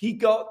 He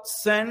got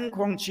Sen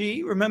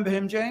Kwong-chi, remember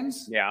him,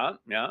 James? Yeah.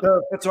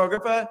 The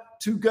photographer,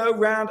 to go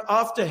round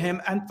after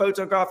him and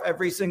photograph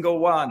every single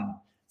one.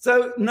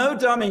 So no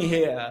dummy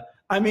here.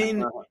 I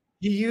mean,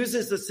 he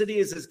uses the city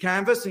as his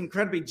canvas,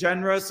 incredibly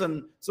generous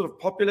and sort of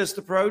populist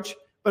approach,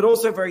 but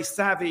also very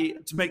savvy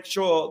to make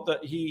sure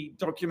that he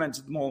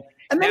documented them all.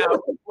 And now,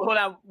 hold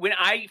on. When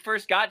I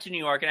first got to New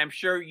York, and I'm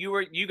sure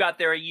you got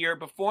there a year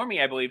before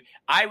me, I believe,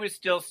 I was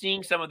still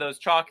seeing some of those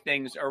chalk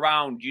things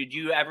around. Did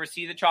you ever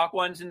see the chalk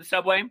ones in the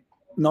subway?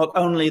 Not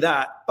only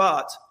that,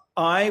 but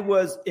I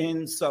was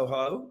in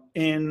Soho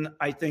in,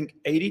 I think,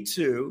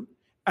 82,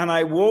 and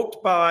I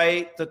walked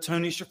by the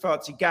Tony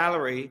Shafrazzi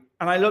Gallery,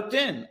 and I looked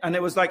in, and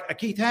it was like a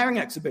Keith Haring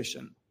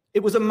exhibition.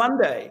 It was a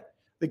Monday.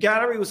 The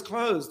gallery was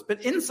closed,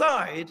 but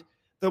inside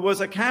there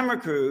was a camera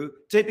crew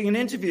taping an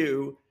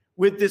interview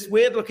with this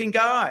weird-looking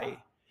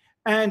guy.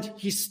 And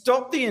he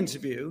stopped the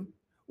interview,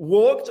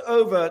 walked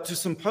over to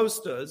some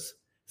posters,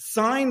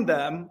 signed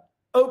them,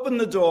 opened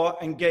the door,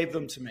 and gave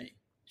them to me.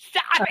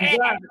 Stop And it!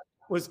 that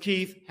was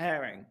Keith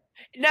Haring.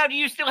 Now, do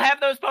you still have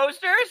those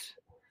posters?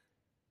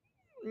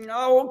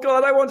 Oh,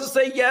 God, I want to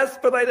say yes,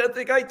 but I don't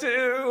think I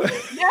do.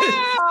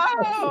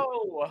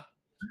 No!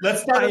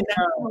 Let's start a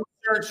national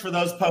search for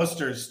those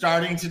posters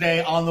starting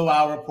today on the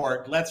WOW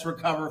Report. Let's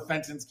recover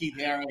Fenton's Keith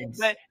Haring.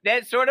 But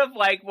that's sort of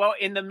like, well,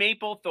 in the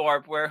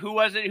Mapplethorpe, where who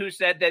was it who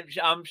said that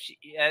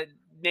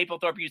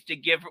Mapplethorpe used to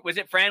give, was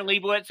it Fran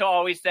Lebowitz who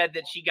always said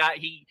that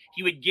he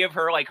would give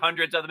her like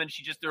hundreds of them and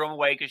she just threw them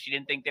away because she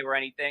didn't think they were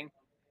anything?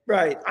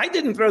 Right. I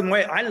didn't throw them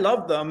away. I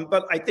love them,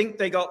 but I think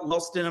they got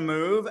lost in a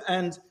move.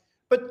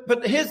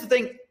 But here's the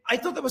thing. I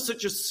thought that was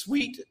such a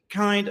sweet,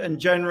 kind, and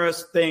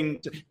generous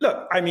thing.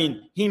 Look, I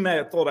mean, he may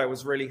have thought I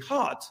was really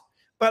hot,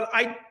 but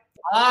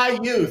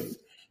youth.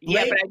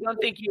 Blake, yeah, but I don't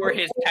think you were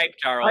his type,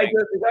 darling.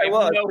 I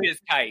know his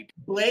type.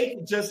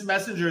 Blake just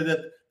messaged her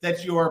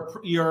that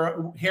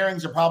your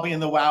Harings are probably in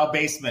the WOW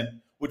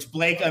basement, which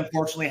Blake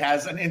unfortunately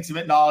has an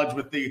intimate knowledge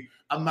with the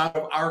amount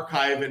of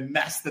archive and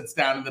mess that's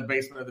down in the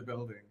basement of the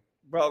building.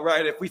 Well,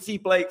 right. If we see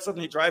Blake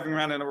suddenly driving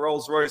around in a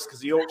Rolls Royce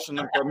because he auctioned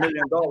them for $1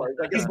 million,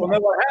 I guess we'll know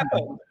what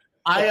happened.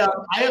 I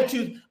have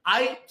two.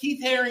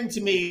 Keith Haring,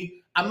 to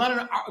me, I'm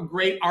not a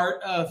great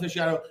art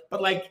aficionado,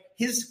 but like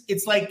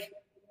it's like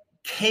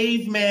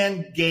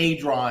caveman gay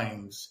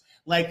drawings.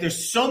 Like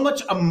there's so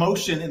much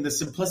emotion in the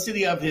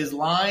simplicity of his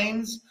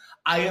lines.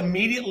 I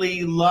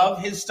immediately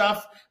love his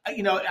stuff.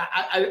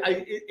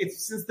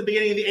 It's since the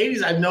beginning of the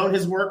 80s. I've known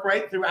his work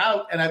right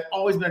throughout, and I've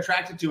always been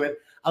attracted to it.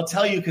 I'll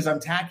tell you, because I'm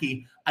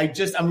tacky, I'm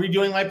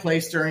redoing my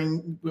place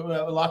during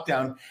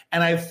lockdown,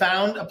 and I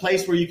found a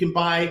place where you can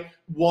buy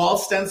wall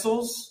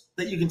stencils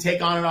that you can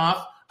take on and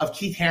off of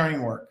Keith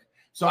Haring work.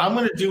 So I'm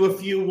going to do a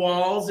few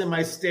walls in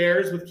my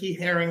stairs with Keith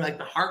Haring, like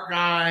the heart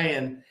guy,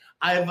 and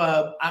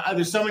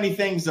there's so many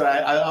things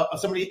that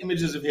so many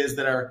images of his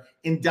that are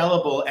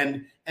indelible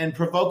and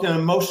provoke an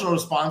emotional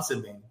response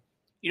in me.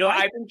 You know,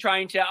 I've been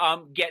trying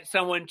to get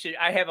someone to.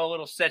 I have a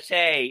little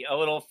settee, a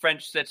little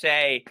French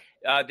settee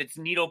that's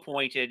needle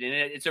pointed, and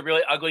it's a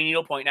really ugly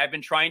needle point. And I've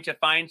been trying to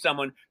find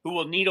someone who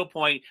will needle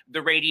point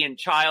the Radiant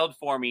Child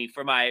for me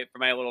for my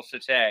little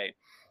settee.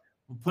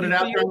 Put it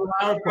out there in the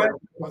WOW Report.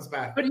 Comes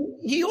back. But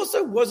he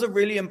also was a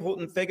really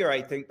important figure,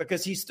 I think,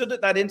 because he stood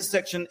at that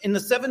intersection in the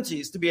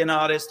 70s to be an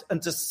artist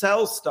and to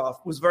sell stuff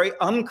was very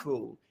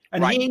uncool.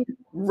 And right. He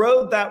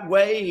rode that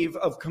wave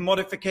of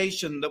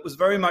commodification that was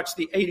very much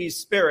the 80s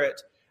spirit.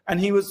 And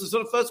he was the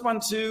sort of first one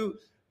to,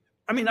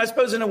 I mean, I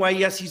suppose in a way,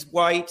 yes, he's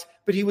white,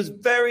 but he was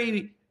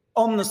very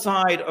on the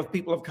side of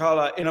people of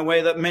color in a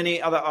way that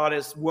many other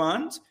artists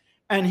weren't.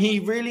 And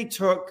he really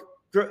took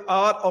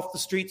art off the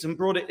streets and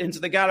brought it into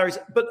the galleries,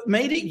 but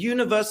made it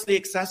universally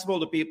accessible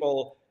to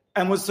people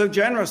and was so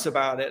generous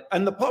about it.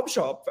 And the pop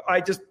shop,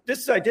 I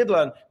did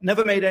learn,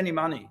 never made any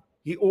money.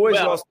 He always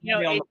lost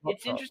money on the pop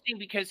it's shop. interesting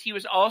because he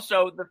was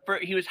also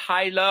he was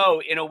high-low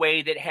in a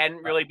way that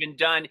hadn't really been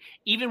done.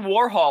 Even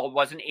Warhol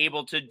wasn't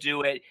able to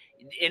do it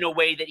in a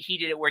way that he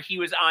did it, where he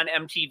was on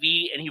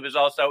MTV and he was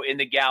also in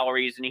the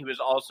galleries and he was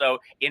also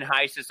in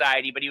high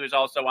society, but he was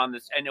also on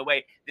this in a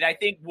way that I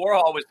think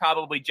Warhol was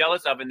probably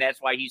jealous of, and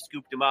that's why he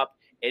scooped him up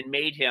and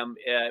made him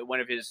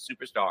one of his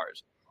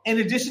superstars. In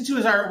addition to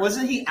his art,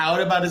 wasn't he out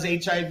about his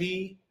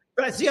HIV?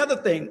 That's the other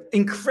thing.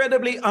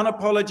 Incredibly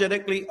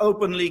unapologetically,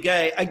 openly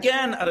gay.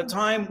 Again, at a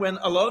time when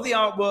a lot of the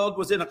art world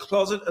was in a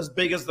closet as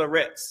big as the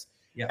Ritz.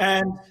 Yeah.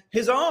 And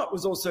his art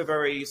was also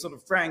very sort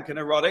of frank and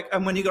erotic.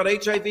 And when he got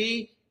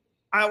HIV,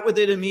 out with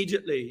it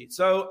immediately.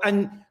 So,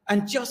 and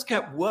just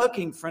kept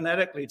working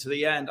frenetically to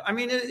the end. I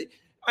mean,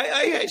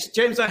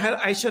 James,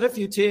 I shed a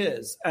few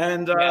tears.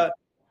 And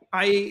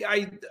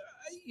I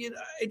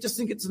just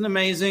think it's an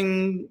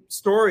amazing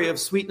story of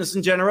sweetness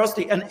and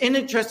generosity. And in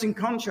interesting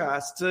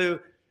contrast to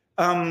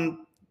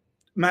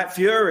Matt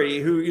Fury,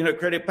 who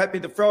created Pepe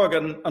the Frog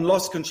and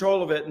lost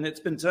control of it, and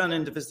it's been turned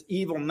into this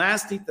evil,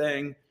 nasty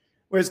thing.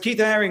 Whereas Keith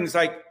Haring's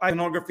like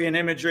iconography and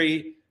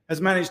imagery has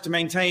managed to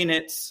maintain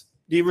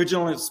the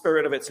original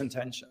spirit of its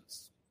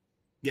intentions.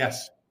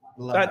 Yes,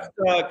 that's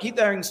Keith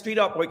Haring, Street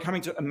Art Boy,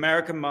 coming to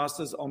American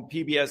Masters on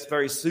PBS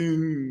very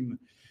soon.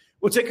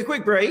 We'll take a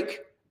quick break.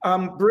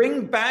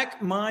 Bring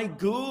Back My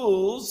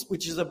Ghouls,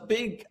 which is a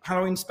big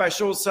Halloween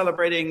special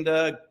celebrating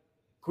the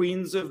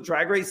Queens of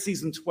Drag Race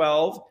Season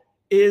 12,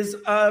 is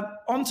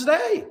on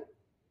today.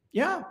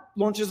 Yeah,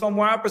 launches on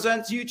WOW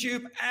Presents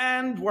YouTube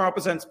and WOW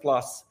Presents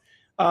Plus.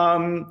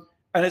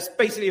 And it's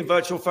basically a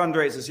virtual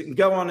fundraiser. So you can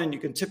go on and you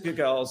can tip your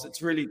girls.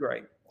 It's really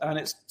great. And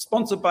it's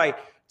sponsored by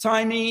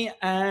Tiny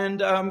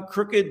and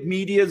Crooked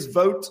Media's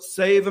Vote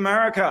Save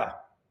America.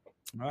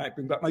 All right,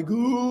 bring back my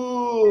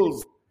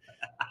ghouls.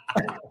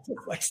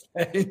 Just like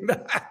saying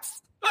that.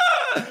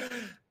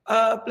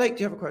 Blake,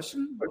 do you have a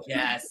question?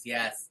 Yes.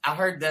 I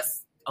heard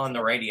this on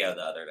the radio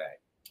the other day.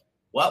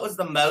 What was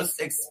the most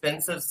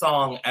expensive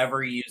song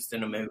ever used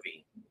in a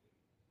movie?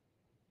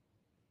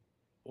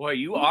 Boy,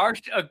 you're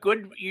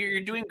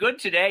doing good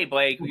today,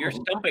 Blake. You're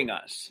stumping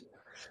us.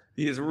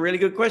 These are really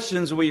good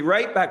questions. We'll be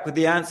right back with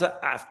the answer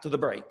after the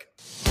break.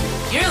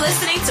 You're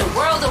listening to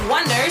World of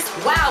Wonders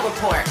Wow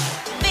Report.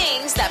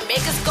 Things that make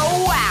us go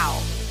wow.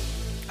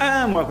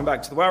 And welcome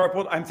back to the Wow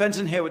Report. I'm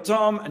Fenton here with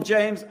Tom and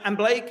James and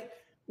Blake.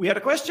 We had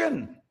a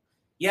question.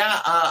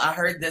 Yeah, I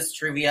heard this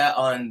trivia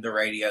on the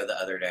radio the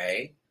other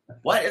day.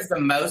 What is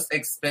the most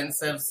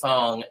expensive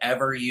song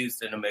ever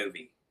used in a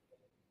movie?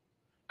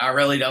 I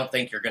really don't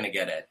think you're going to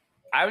get it.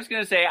 I was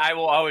going to say I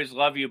Will Always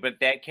Love You,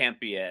 but that can't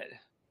be it.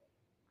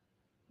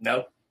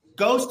 Nope.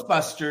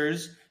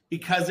 Ghostbusters,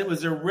 because it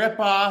was a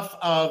ripoff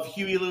of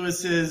Huey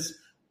Lewis's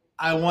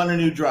I Want a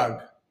New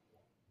Drug.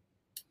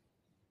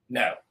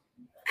 No.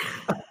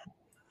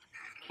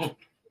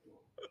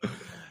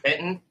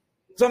 Fenton?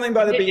 Something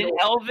by the An Beatles.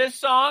 Elvis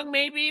song,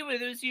 maybe,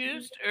 was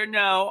used? Or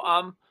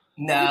no?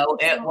 No,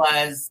 it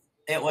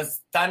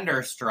was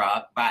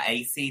Thunderstruck by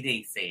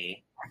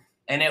AC/DC,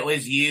 and it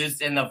was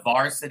used in the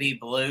Varsity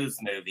Blues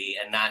movie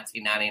in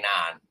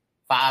 1999.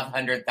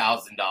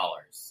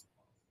 $500,000.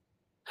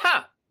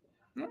 Huh.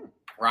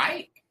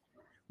 Right?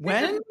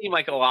 When? Doesn't seem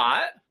like a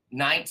lot.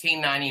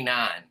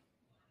 1999.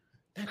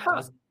 That's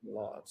a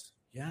lot.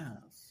 Yes.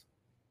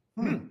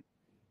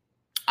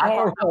 I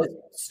thought that was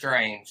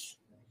strange.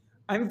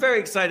 I'm very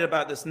excited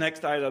about this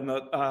next item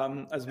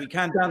as we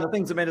count down the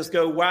things that made us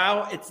go,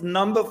 wow. It's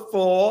number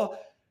 4.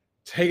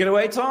 Take it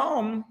away,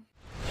 Tom.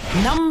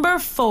 Number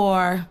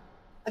 4.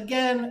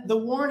 Again, the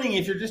warning,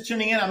 if you're just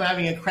tuning in, I'm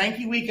having a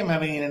cranky week. I'm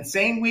having an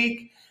insane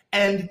week.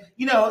 And,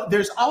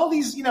 there's all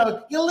these, you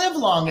live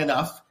long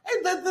enough.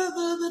 And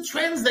the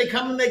trends, they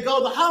come and they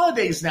go. The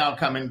holidays now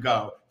come and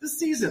go. The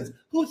seasons.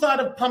 Who thought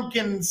of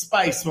pumpkin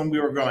spice when we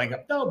were growing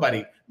up?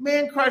 Nobody.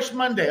 Man Crush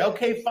Monday.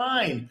 Okay,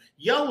 fine.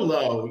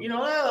 YOLO.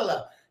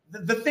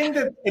 The thing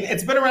that,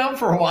 it's been around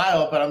for a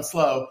while, but I'm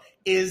slow,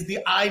 is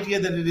the idea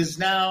that it is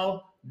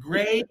now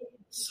gray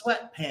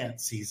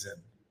sweatpants season.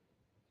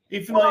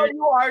 Well,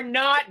 you are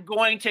not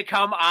going to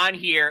come on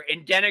here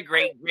and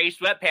denigrate gray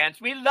sweatpants.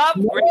 We love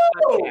gray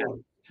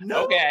sweatpants.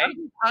 No, okay.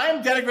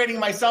 I'm denigrating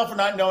myself for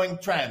not knowing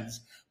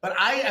trends. But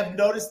I have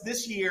noticed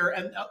this year,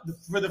 and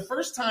for the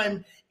first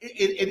time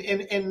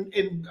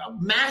in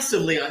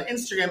massively on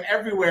Instagram,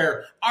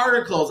 everywhere,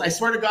 articles. I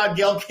swear to God,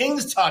 Gayle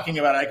King's talking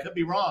about it. I could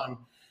be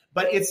wrong.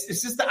 But it's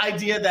just the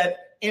idea that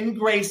in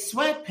gray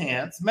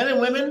sweatpants, men and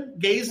women,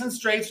 gays and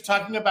straights, are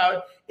talking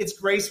about it's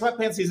gray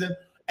sweatpants season.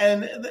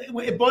 And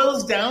it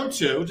boils down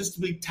to, just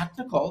to be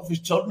technical, if there's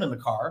children in the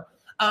car,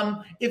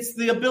 it's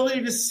the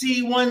ability to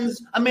see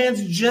a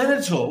man's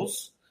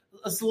genitals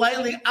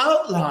slightly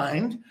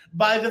outlined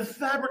by the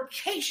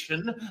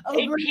fabrication of a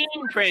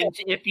peen print,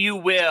 if you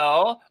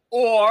will,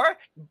 or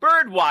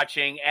bird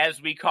watching,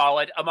 as we call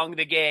it, among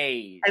the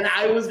gays. And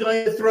I was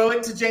going to throw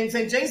it to James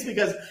St. James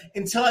because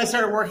until I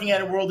started working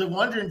at A World of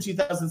Wonder in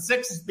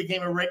 2006, it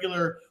became a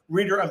regular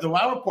reader of the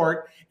Wow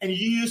Report, and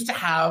you used to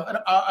have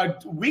a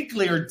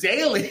weekly or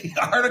daily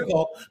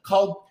article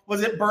called,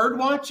 was it Bird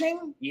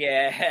Watching?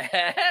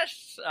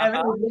 Yes. And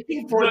I was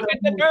looking for look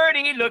at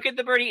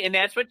the birdie. And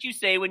that's what you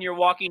say when you're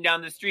walking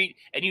down the street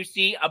and you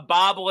see a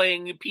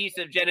bobbling piece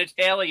of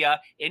genitalia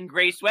in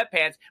gray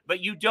sweatpants, but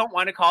you don't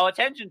want to call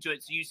attention to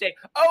it. So you say,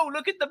 oh,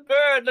 look at the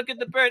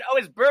bird. Oh,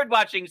 it's bird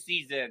watching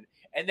season.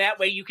 And that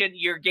way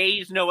your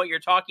gays know what you're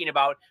talking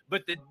about,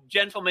 but the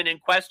gentleman in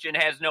question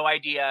has no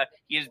idea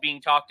he is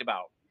being talked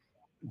about.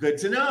 Good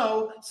to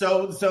know.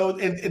 So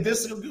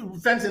this,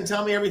 Fenton,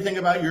 tell me everything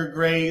about your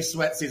gray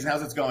sweat season.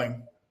 How's it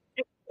going?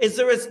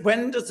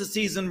 When does the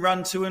season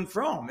run to and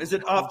from? Is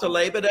it after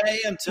Labor Day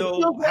until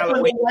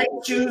Halloween? When the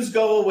white shoes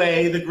go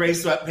away, the gray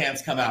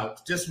sweatpants come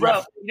out. Just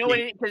well, you know what?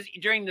 Because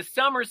during the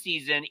summer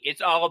season,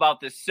 it's all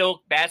about the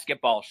silk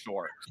basketball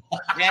shorts.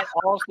 That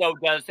also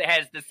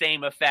has the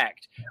same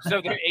effect.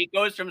 So it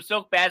goes from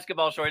silk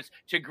basketball shorts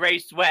to gray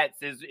sweats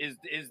is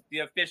the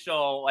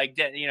official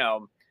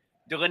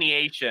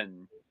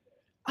delineation.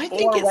 I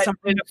think it's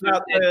something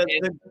about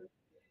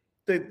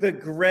the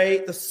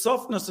gray, the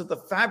softness of the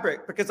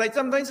fabric, because I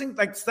sometimes think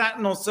like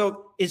satin or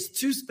silk is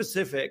too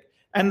specific,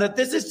 and that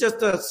this is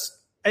just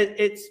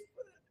it's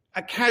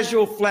a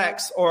casual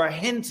flex or a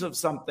hint of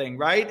something,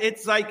 right?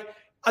 It's like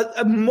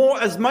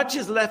as much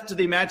is left to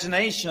the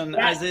imagination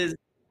as is.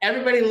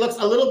 Everybody looks,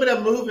 a little bit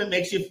of movement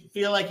makes you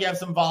feel like you have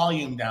some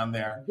volume down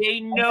there. They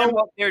know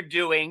what they're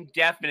doing,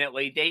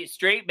 definitely.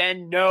 Straight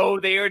men know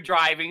they are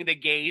driving the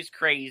gays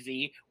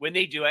crazy when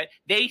they do it.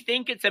 They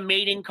think it's a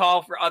mating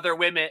call for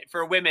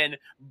women,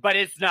 but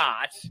it's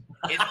not.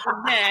 It's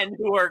the men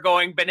who are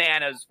going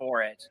bananas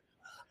for it.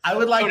 I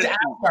would like to ask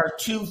our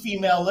 2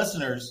 female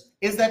listeners,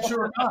 is that true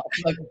or not?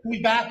 Like,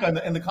 feedback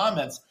in the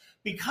comments.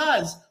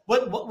 Because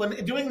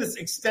when doing this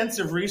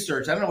extensive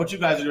research, I don't know what you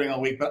guys are doing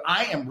all week, but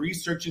I am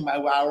researching my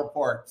Wow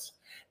reports,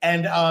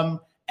 and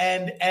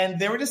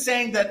they were just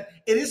saying that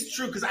it is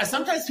true, because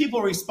sometimes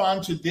people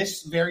respond to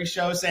this very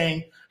show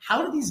saying,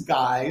 how do these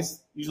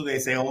guys, usually they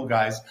say old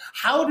guys,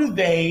 how do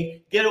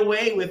they get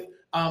away with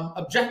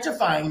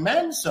objectifying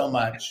men so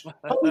much?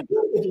 But we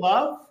do it with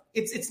love.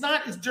 It's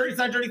not a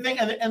dirty thing.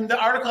 And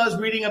the article I was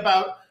reading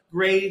about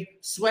gray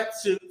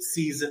sweatpants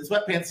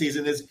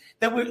season is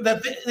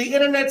that the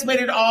internet's made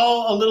it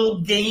all a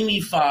little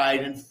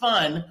gamified and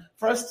fun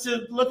for us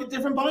to look at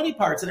different body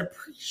parts and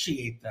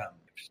appreciate them.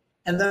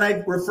 And then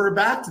I refer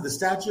back to the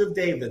Statue of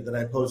David that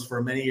I posed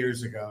for many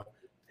years ago.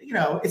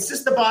 It's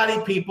just the body,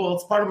 people.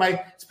 It's part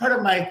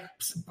of my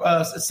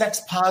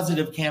sex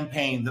positive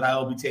campaign that I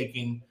will be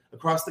taking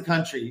across the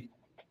country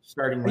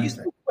starting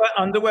Wednesday. Are you wear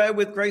underwear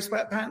with gray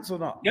sweatpants or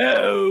not?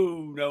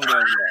 No.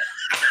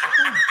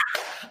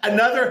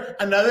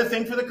 Another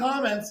thing for the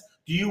comments.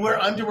 Do you wear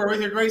underwear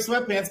with your gray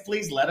sweatpants?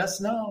 Please let us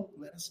know.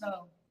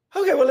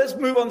 Okay, well, let's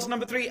move on to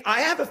number 3.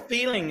 I have a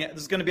feeling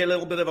there's going to be a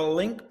little bit of a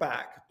link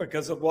back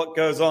because of what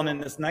goes on in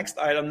this next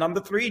item. Number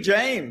 3,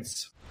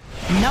 James.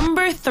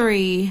 Number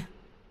 3.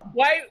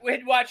 I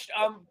had watched,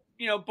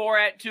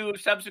 Borat 2,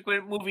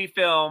 subsequent movie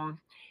film,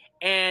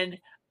 and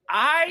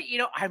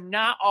I'm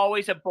not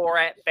always a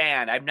Borat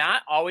fan. I'm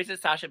not always a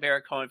Sacha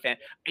Baron Cohen fan.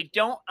 I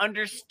don't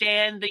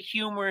understand the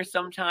humor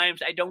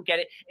sometimes. I don't get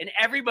it. And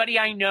everybody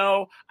I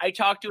know, I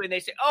talk to, and they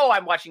say, "Oh,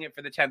 I'm watching it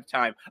for the 10th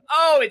time.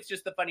 Oh, it's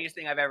just the funniest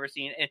thing I've ever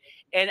seen."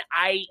 And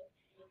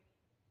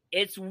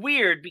it's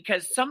weird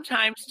because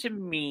sometimes to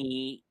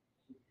me,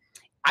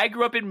 I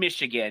grew up in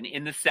Michigan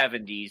in the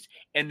 70s,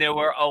 and there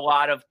were a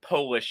lot of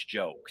Polish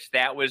jokes.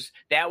 That was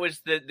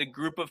the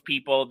group of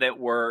people that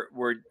were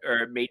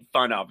made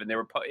fun of, and they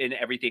were in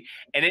everything.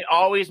 And it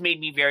always made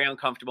me very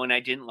uncomfortable, and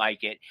I didn't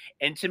like it.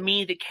 And to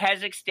me, the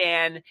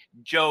Kazakhstan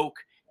joke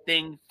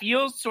thing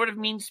feels sort of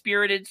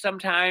mean-spirited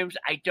sometimes.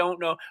 I don't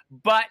know.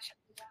 But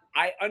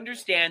I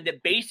understand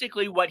that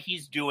basically what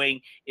he's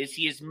doing is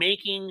he is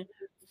making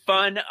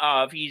fun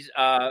of the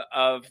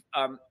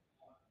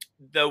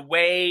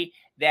way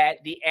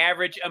that the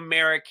average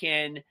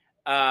American,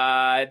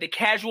 the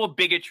casual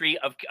bigotry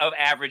of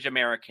average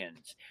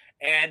Americans,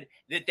 and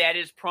that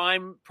is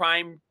prime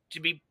to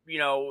be,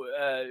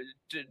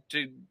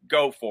 to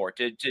go for,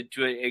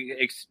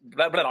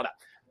 blah, blah, blah.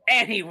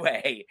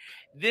 Anyway,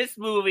 this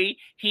movie,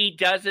 he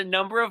does a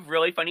number of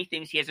really funny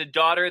things. He has a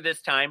daughter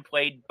this time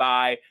played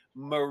by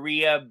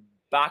Maria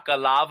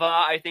Bakalova,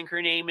 I think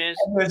her name is.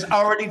 There's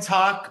already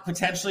talk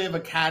potentially of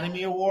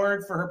Academy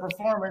Award for her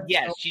performance.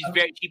 Yes, she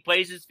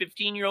plays his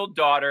 15-year-old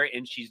daughter,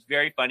 and she's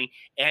very funny.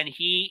 And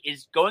he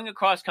is going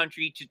across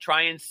country to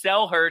try and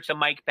sell her to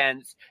Mike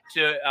Pence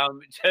so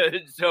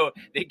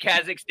that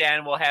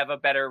Kazakhstan will have a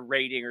better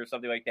rating or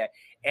something like that.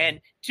 And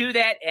to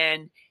that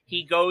end,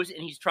 he goes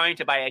and he's trying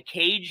to buy a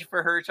cage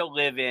for her to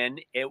live in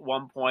at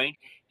one point.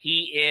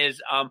 He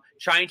is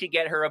trying to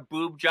get her a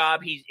boob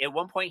job. At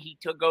one point he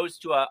goes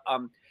to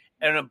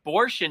an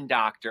abortion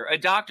doctor, a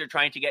doctor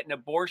trying to get an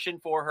abortion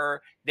for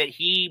her that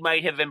he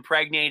might have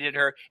impregnated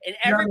her, and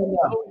everything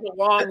goes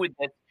along with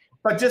this.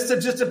 But just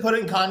to put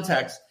it in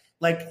context,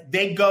 like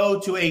they go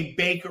to a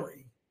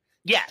bakery.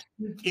 Yes.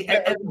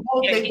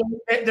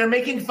 They're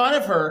making fun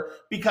of her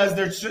because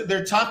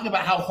they're talking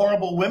about how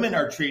horrible women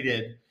are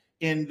treated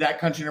in that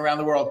country and around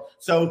the world.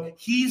 So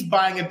he's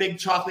buying a big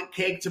chocolate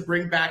cake to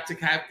bring back to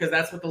Kat because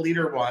that's what the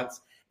leader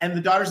wants. And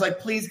the daughter's like,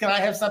 "Please, can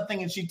I have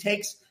something?" And she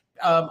takes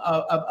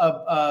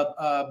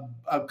a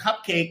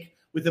cupcake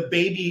with a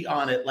baby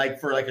on it,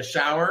 for a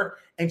shower,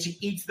 and she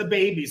eats the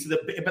baby.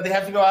 But they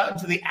have to go out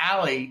into the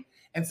alley,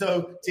 and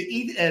so to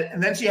eat it,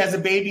 and then she has a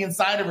baby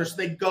inside of her. So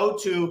they go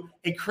to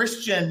a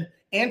Christian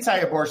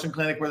anti-abortion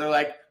clinic where they're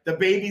like, the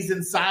baby's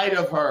inside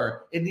of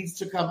her; it needs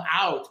to come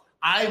out.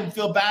 I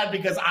feel bad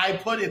because I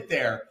put it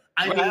there.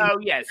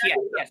 Yes.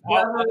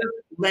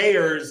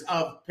 Layers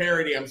of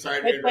parody. I'm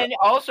sorry. And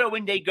also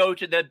when they go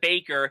to the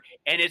baker,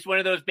 and it's one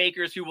of those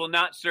bakers who will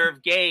not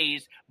serve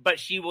gays, but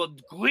she will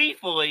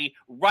gleefully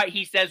write.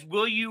 He says,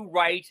 "Will you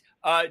write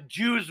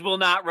Jews will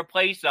not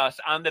replace us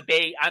on the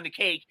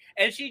cake?"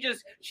 And she's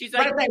like, she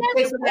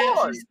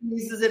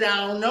squeezes it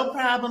out. No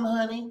problem,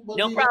 honey.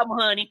 No problem,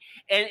 honey.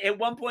 And at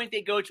one point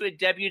they go to a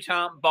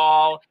debutante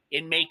ball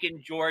in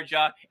Macon,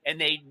 Georgia, and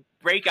they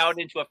break out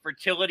into a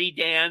fertility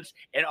dance,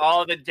 and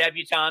all the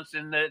debutantes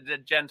and the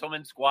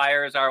gentlemen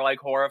squires are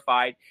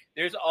horrified.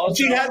 There's also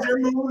she has her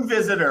moon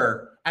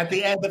visitor at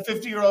the end. The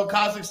 50-year-old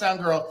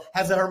Kazakhstan girl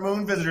has her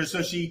moon visitor,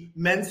 so she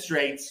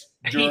menstruates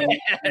during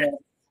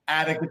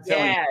attic fertility.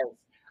 Yes.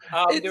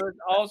 There was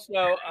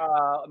also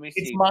let me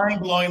see. It's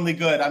mind-blowingly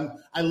good.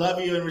 I love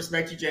you and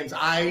respect you, James.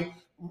 I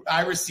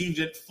received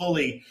it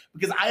fully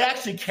because I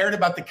actually cared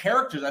about the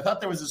characters. I thought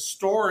there was a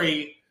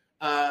story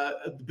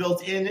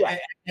built in,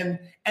 and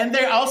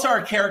there also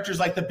are characters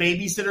like the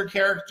babysitter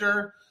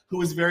character who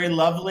was very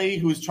lovely,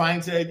 who was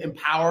trying to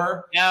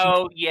empower.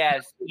 Oh,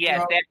 yes.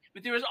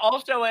 But there was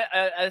also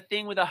a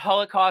thing with a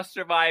Holocaust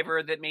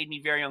survivor that made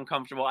me very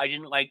uncomfortable. I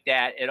didn't like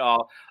that at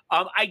all.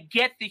 I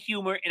get the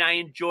humor and I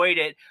enjoyed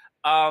it.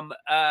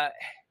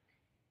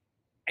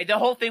 The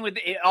whole thing with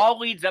it all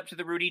leads up to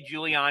the Rudy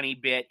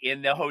Giuliani bit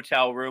in the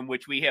hotel room,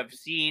 which we have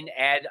seen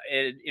ad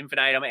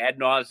infinitum, ad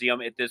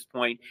nauseum at this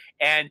point,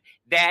 and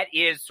that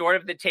is sort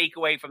of the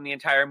takeaway from the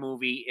entire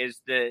movie is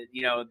the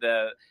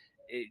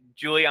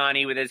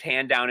Giuliani with his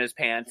hand down his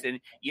pants, and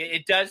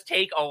it does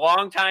take a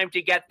long time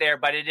to get there,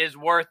 but it is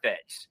worth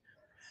it.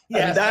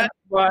 And that's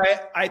why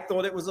I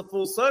thought it was a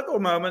full circle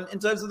moment in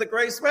terms of the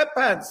gray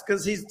sweatpants,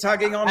 because he's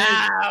tugging on his...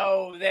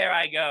 Oh, there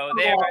I go.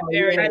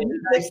 There it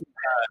is.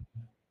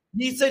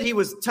 He said he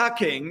was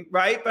tucking,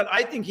 right? But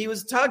I think he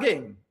was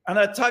tugging. And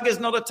a tug is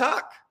not a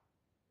tuck.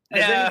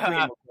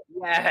 Yes.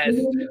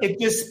 It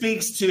just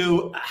speaks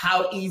to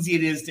how easy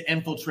it is to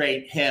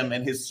infiltrate him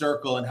and his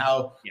circle, and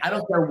how I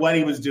don't care what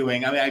he was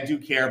doing. I mean, I do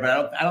care,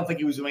 but I don't think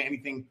he was doing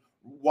anything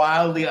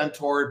wildly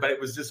untoward, but it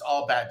was just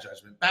all bad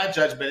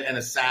judgment and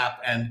a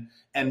sap, and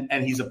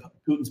he's a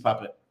Putin's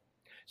puppet.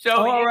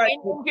 So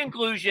in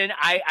conclusion,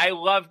 I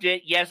loved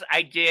it. Yes,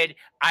 I did.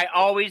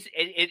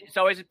 It's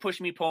always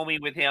push me, pull me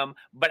with him,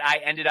 but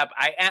I ended up,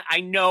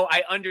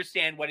 I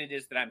understand what it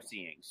is that I'm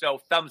seeing.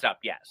 So thumbs up.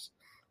 Yes.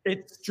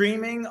 It's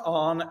streaming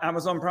on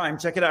Amazon Prime.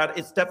 Check it out.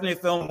 It's definitely a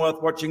film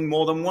worth watching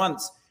more than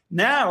once.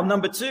 Now,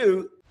 number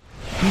two.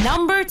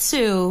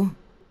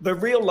 The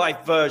real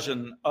life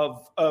version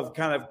of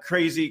kind of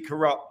crazy,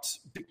 corrupt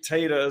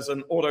dictators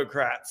and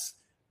autocrats.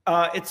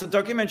 It's a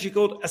documentary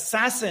called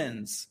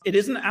Assassins. It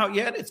isn't out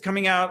yet. It's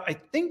coming out, I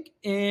think,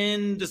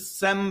 in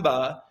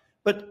December.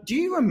 But do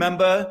you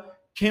remember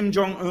Kim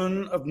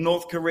Jong-un of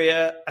North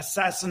Korea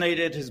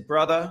assassinated his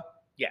brother?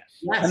 Yes.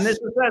 And this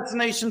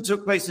assassination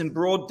took place in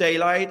broad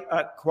daylight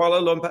at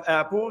Kuala Lumpur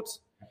Airport.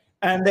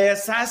 And they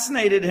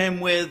assassinated him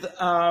with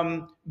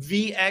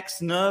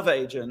VX nerve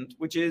agent,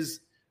 which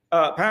is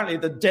apparently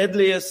the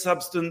deadliest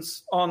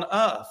substance on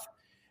Earth.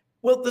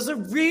 Well, there's a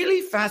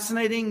really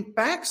fascinating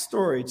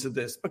backstory to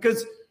this,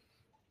 because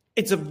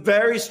it's a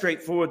very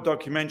straightforward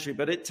documentary,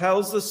 but it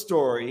tells the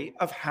story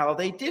of how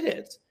they did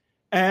it.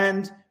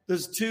 And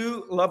there's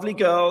two lovely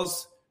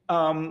girls,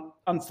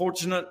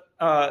 unfortunate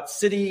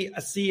Siti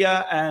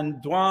Asia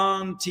and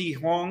Duan Thi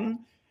Huong,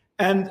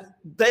 and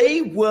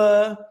they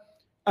were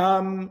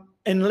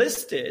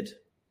enlisted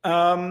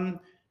by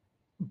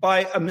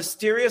a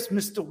mysterious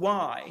Mr.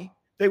 Y.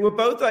 They were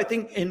both, I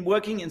think,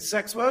 working in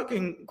sex work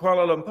in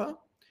Kuala Lumpur.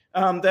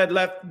 They'd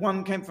left,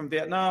 one came from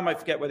Vietnam, I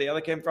forget where the other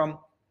came from.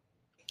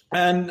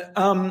 And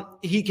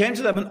he came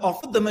to them and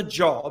offered them a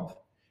job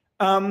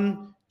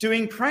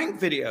doing prank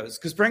videos,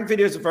 because prank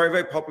videos are very,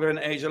 very popular in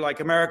Asia,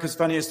 like America's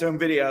Funniest Home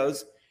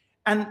Videos.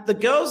 And the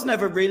girls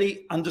never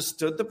really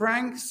understood the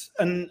pranks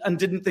and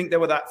didn't think they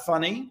were that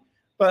funny.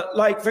 But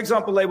like, for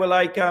example, they were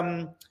like,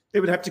 they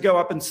would have to go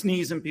up and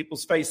sneeze in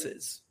people's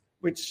faces,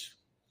 which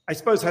I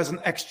suppose has an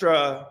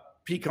extra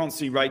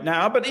piquancy right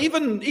now. But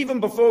even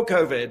before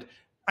COVID,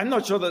 I'm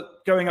not sure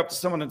that going up to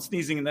someone and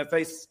sneezing in their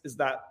face is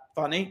that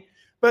funny.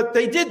 But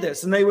they did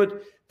this, and they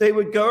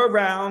would go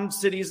around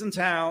cities and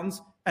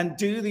towns and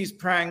do these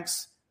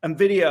pranks and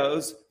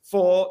videos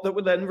that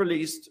were then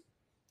released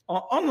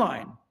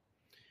online.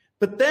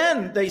 But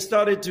then they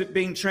started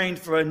being trained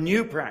for a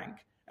new prank.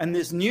 And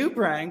this new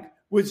prank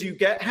was you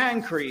get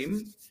hand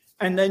cream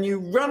and then you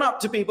run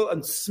up to people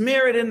and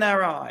smear it in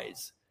their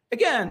eyes.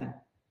 Again,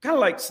 kind of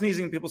like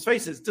sneezing in people's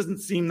faces. Doesn't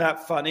seem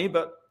that funny,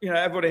 but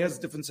everybody has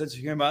a different sense of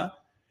humor.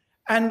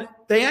 And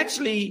they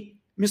actually,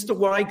 Mr.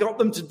 Y got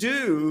them to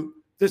do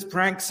this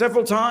prank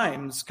several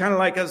times, kind of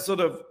like a sort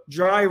of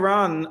dry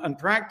run and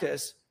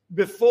practice,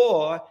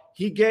 before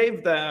he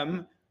gave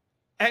them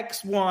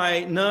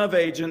XY nerve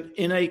agent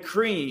in a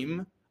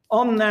cream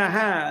on their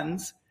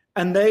hands,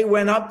 and they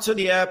went up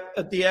to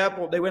at the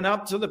airport. They went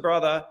up to the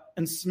brother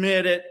and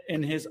smeared it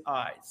in his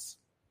eyes.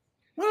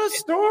 What a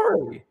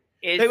story!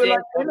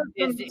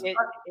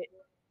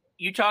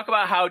 You talk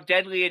about how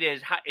deadly it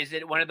is. Is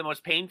it one of the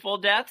most painful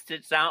deaths?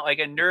 It sounds like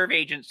a nerve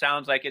agent.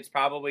 Sounds like it's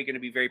probably going to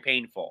be very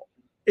painful.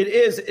 It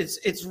is.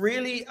 It's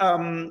really.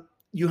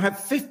 You have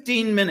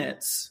 15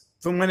 minutes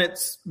from when it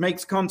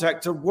makes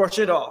contact to wash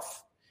it off.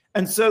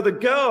 And so the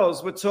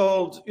girls were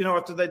told,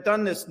 after they'd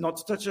done this, not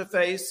to touch her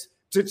face,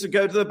 to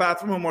go to the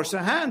bathroom and wash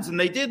their hands. And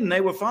they did, and they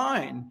were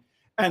fine.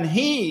 And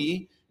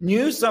he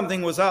knew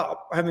something was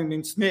up, having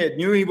been smeared,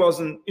 knew he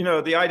wasn't,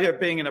 the idea of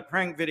being in a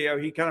prank video,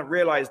 he kind of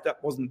realized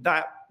that wasn't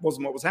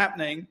what was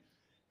happening.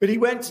 But he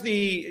went to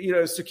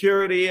the,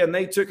 security, and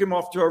they took him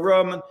off to a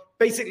room and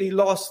basically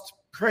lost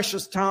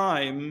precious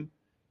time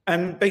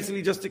and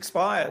basically just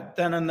expired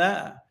then and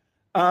there.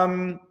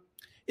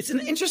 It's an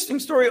interesting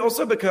story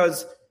also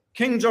because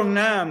Kim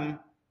Jong-nam,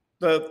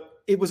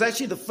 it was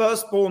actually the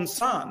firstborn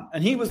son,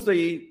 and he was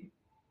the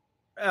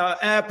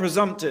heir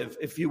presumptive,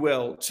 if you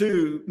will,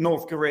 to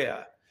North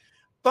Korea.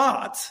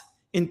 But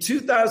in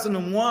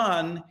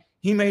 2001,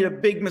 he made a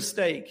big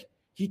mistake.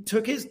 He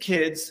took his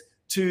kids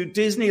to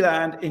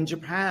Disneyland in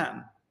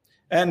Japan,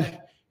 and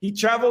he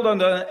traveled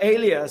under an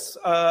alias.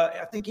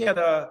 I think he had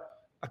a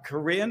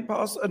Korean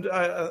passport.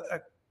 I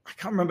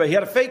can't remember. He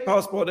had a fake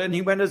passport, and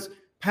he went as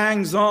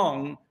Pang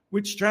Zong,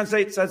 which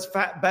translates as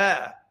Fat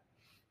Bear.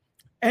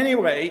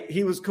 Anyway,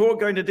 he was caught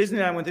going to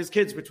Disneyland with his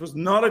kids, which was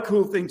not a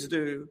cool thing to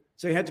do.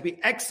 So he had to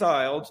be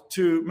exiled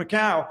to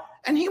Macau.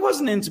 And he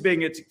wasn't into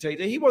being a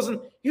dictator. He was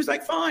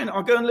like, fine,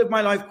 I'll go and live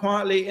my life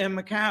quietly in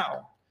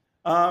Macau.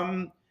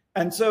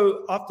 And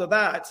so after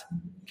that,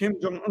 Kim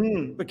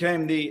Jong-un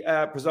became the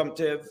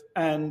presumptive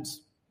and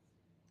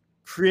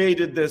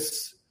created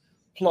this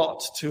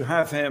plot to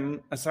have him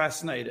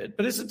assassinated.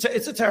 But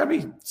it's a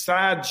terribly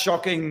sad,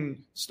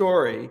 shocking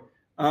story.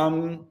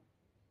 There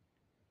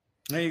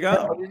you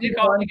go. What is it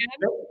called again?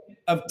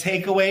 Of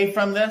takeaway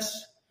from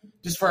this,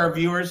 just for our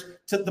viewers,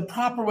 the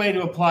proper way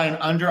to apply an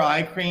under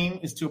eye cream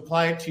is to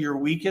apply it to your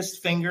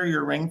weakest finger,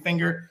 your ring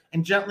finger,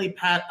 and gently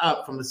pat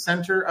up from the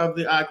center of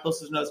the eye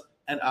closest nose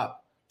and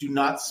up. Do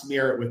not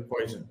smear it with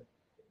poison.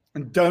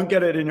 And don't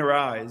get it in your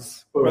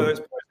eyes, Boom. whether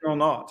it's poison or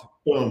not.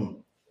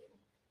 Boom.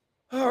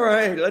 All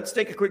right, let's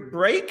take a quick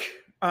break.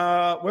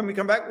 When we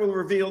come back, we'll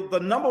reveal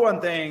the number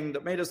one thing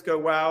that made us go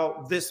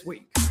wow this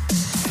week.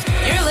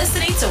 You're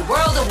listening to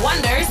World of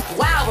Wonders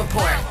Wow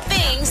Report.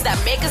 Things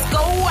that make us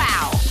go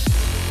wow.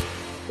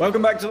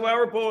 Welcome back to the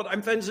Wow Report.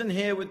 I'm Fenton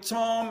here with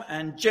Tom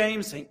and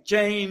James St.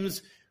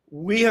 James.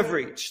 We have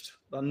reached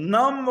the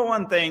number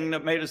one thing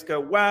that made us go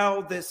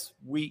wow this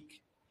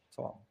week.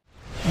 Tom.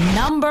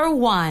 Number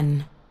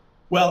one.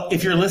 Well,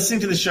 if you're listening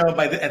to the show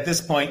at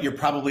this point, you're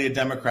probably a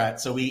Democrat.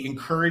 So we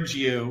encourage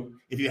you,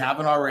 if you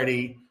haven't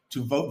already,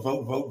 to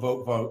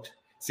vote.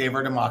 Save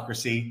our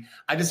democracy.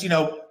 I just,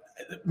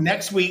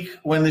 next week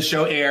when the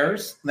show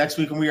airs, next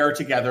week when we are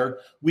together,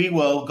 we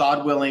will,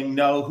 God willing,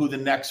 know who the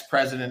next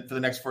president for the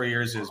next 4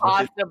 years is.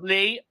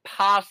 Possibly.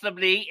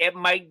 It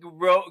might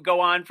go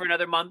on for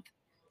another month.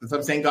 That's what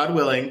I'm saying, God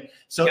willing.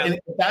 So Yeah. if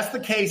that's the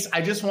case, I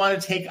just want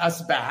to take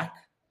us back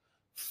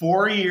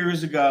 4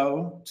 years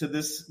ago to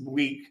this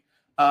week.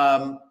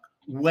 Where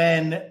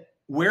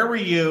were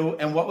you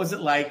and what was it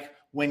like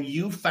when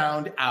you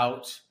found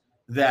out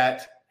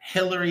that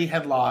Hillary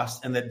had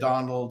lost and that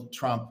Donald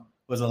Trump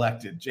was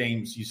elected?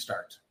 James, you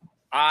start.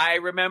 I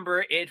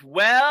remember it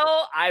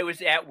well. I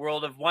was at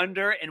World of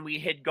Wonder, and we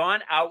had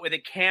gone out with a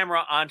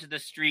camera onto the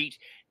street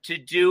to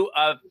do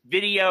a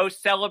video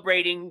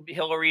celebrating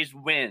Hillary's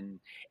win.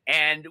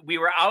 And we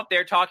were out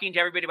there talking to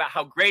everybody about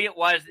how great it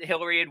was that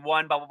Hillary had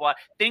won, blah, blah, blah,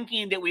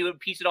 thinking that we would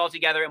piece it all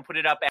together and put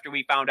it up after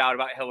we found out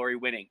about Hillary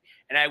winning.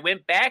 And I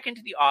went back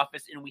into the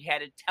office, and we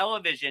had a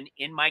television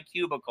in my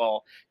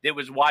cubicle that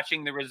was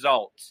watching the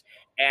results.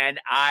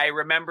 And I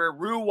remember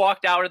Rue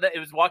walking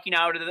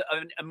out of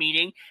a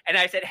meeting, and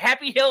I said,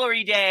 "Happy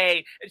Hillary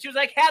Day." And she was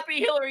like, "Happy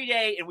Hillary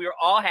Day." And we were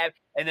all happy.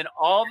 And then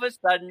all of a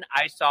sudden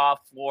I saw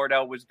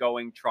Florida was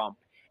going Trump.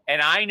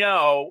 And I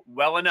know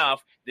well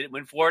enough that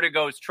when Florida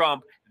goes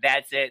Trump,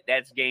 that's it.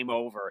 That's game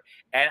over.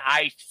 And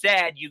I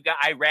said,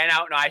 I ran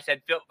out and I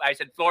said,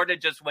 Florida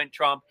just went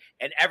Trump.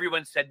 And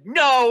everyone said,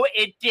 no,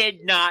 it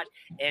did not.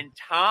 And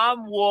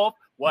Tom Wolf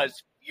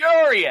was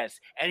furious,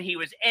 and he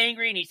was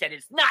angry, and he said,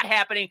 "It's not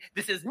happening.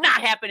 This is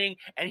not happening."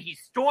 And he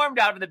stormed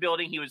out of the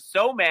building. He was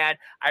so mad.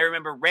 I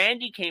remember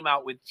Randy came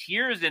out with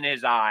tears in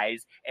his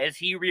eyes as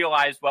he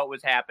realized what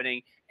was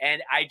happening.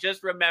 And I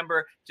just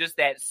remember just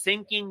that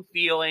sinking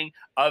feeling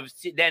of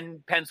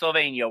then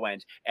Pennsylvania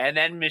went, and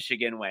then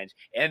Michigan went,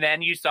 and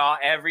then you saw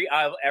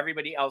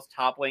everybody else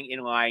toppling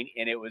in line,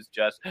 and it was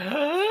just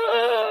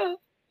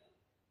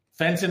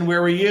Fenton,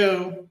 where were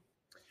you?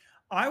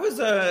 I was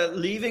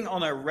leaving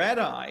on a red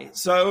eye,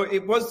 so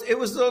it was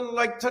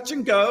like touch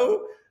and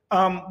go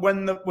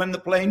when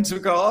the plane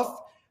took off,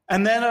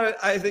 and then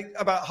I think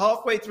about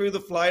halfway through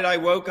the flight, I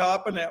woke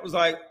up and it was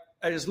like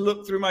I just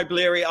looked through my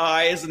bleary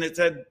eyes and it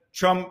said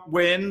Trump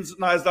wins,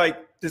 and I was like,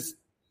 this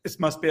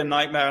must be a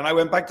nightmare, and I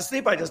went back to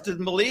sleep. I just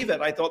didn't believe it.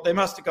 I thought they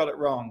must have got it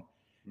wrong,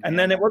 and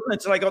then it wasn't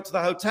until I got to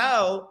the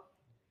hotel,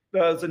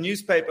 the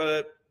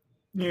newspaper,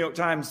 New York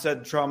Times,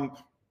 said Trump.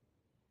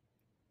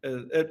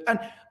 And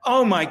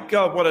oh my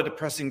God, what a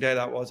depressing day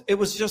that was. It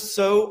was just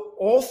so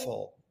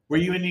awful. Were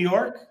you in New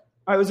York?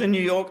 I was in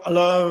New York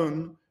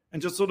alone and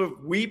just sort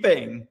of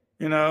weeping,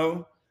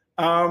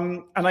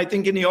 and I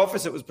think in the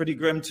office it was pretty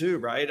grim too,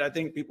 right? I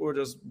think people were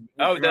just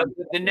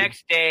the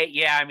next day,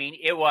 yeah. I mean,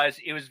 it was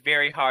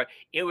very hard.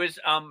 It was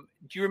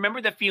do you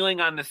remember the feeling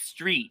on the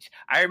street?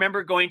 I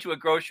remember going to a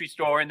grocery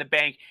store in the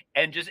bank,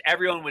 and just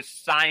everyone was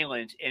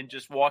silent and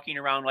just walking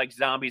around like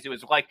zombies. It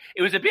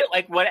was a bit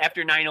like what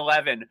after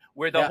 9/11,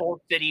 where the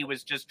whole city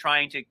was just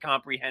trying to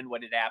comprehend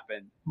what had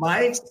happened.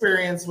 My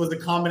experience was a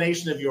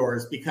combination of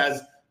yours, because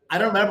I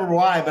don't remember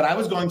why, but I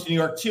was going to New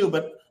York too,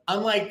 but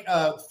unlike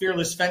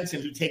Fearless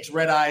Fenton, who takes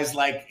red eyes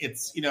like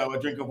it's, a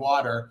drink of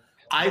water,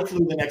 I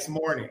flew the next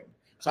morning.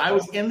 So I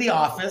was in the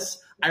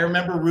office. I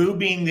remember Rue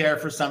being there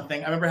for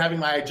something. I remember having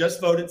my I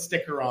Just Voted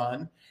sticker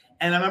on.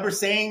 And I remember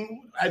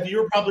saying, you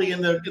were probably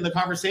in the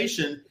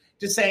conversation,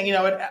 just saying,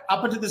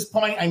 up until this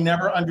point, I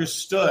never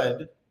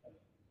understood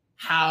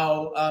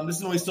how, this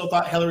is when we still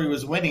thought Hillary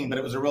was winning, but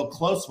it was a real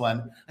close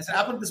one. I said,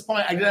 up until this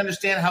point, I didn't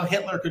understand how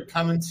Hitler could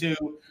come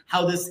into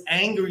how this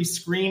angry,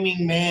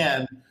 screaming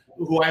man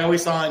who I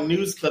always saw in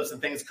news clips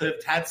and things could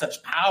have had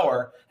such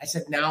power. I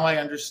said, now I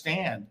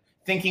understand.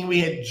 Thinking we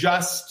had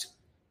just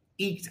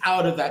eked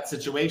out of that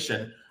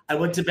situation. I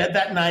went to bed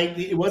that night.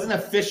 It wasn't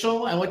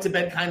official. I went to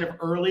bed kind of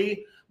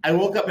early. I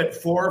woke up at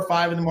 4 or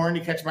 5 in the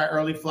morning to catch my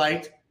early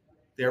flight.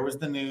 There was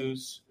the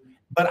news.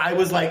 But I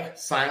was like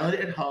silent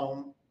at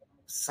home,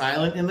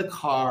 silent in the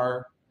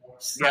car,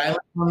 silent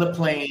on the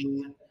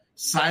plane,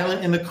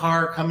 silent in the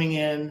car coming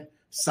in,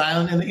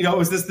 silent in it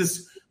was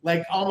this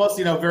Like almost,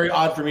 very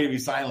odd for me to be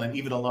silent,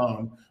 even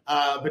alone.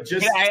 But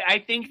just,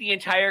 I think the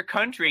entire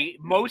country,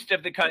 most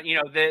of the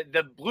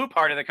the blue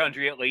part of the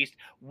country at least,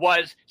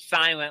 was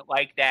silent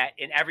like that,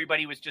 and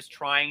everybody was just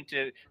trying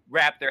to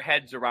wrap their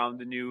heads around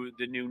the new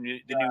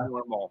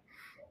normal.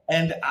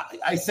 And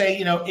I say,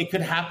 it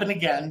could happen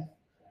again.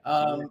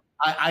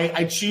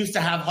 I choose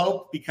to have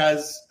hope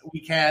because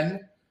we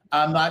can.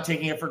 I'm not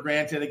taking it for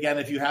granted. Again,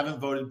 if you haven't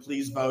voted,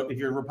 please vote. If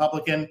you're a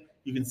Republican,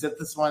 you can sit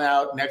this one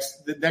out.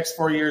 The next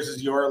 4 years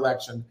is your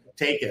election.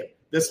 Take it.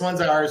 This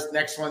one's ours.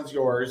 Next one's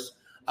yours.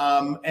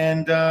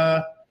 And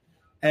God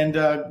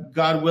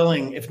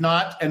willing, if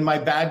not, and my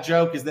bad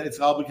joke is that it's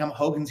all become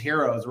Hogan's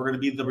Heroes. We're going to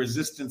be the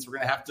resistance. We're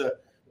going to have to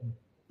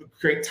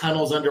create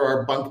tunnels under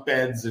our bunk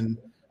beds and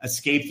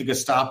escape the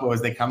Gestapo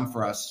as they come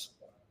for us.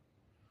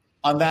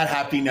 On that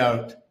happy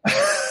note.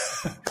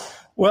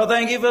 Well,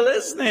 thank you for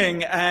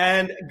listening,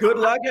 and good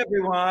luck,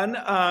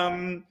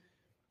 everyone.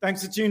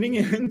 Thanks for tuning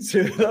in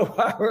to the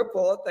Wow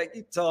Report. Thank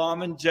you,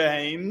 Tom and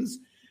James.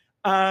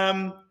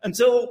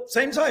 Until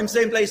same time,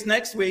 same place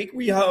next week,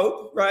 we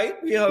hope,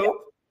 right? We hope. Yeah.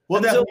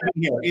 We'll definitely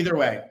be here, either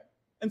way.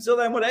 Until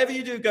then, whatever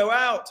you do, go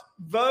out,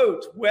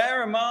 vote,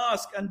 wear a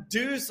mask, and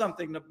do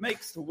something that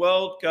makes the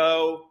world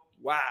go,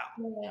 wow.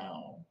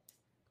 Wow.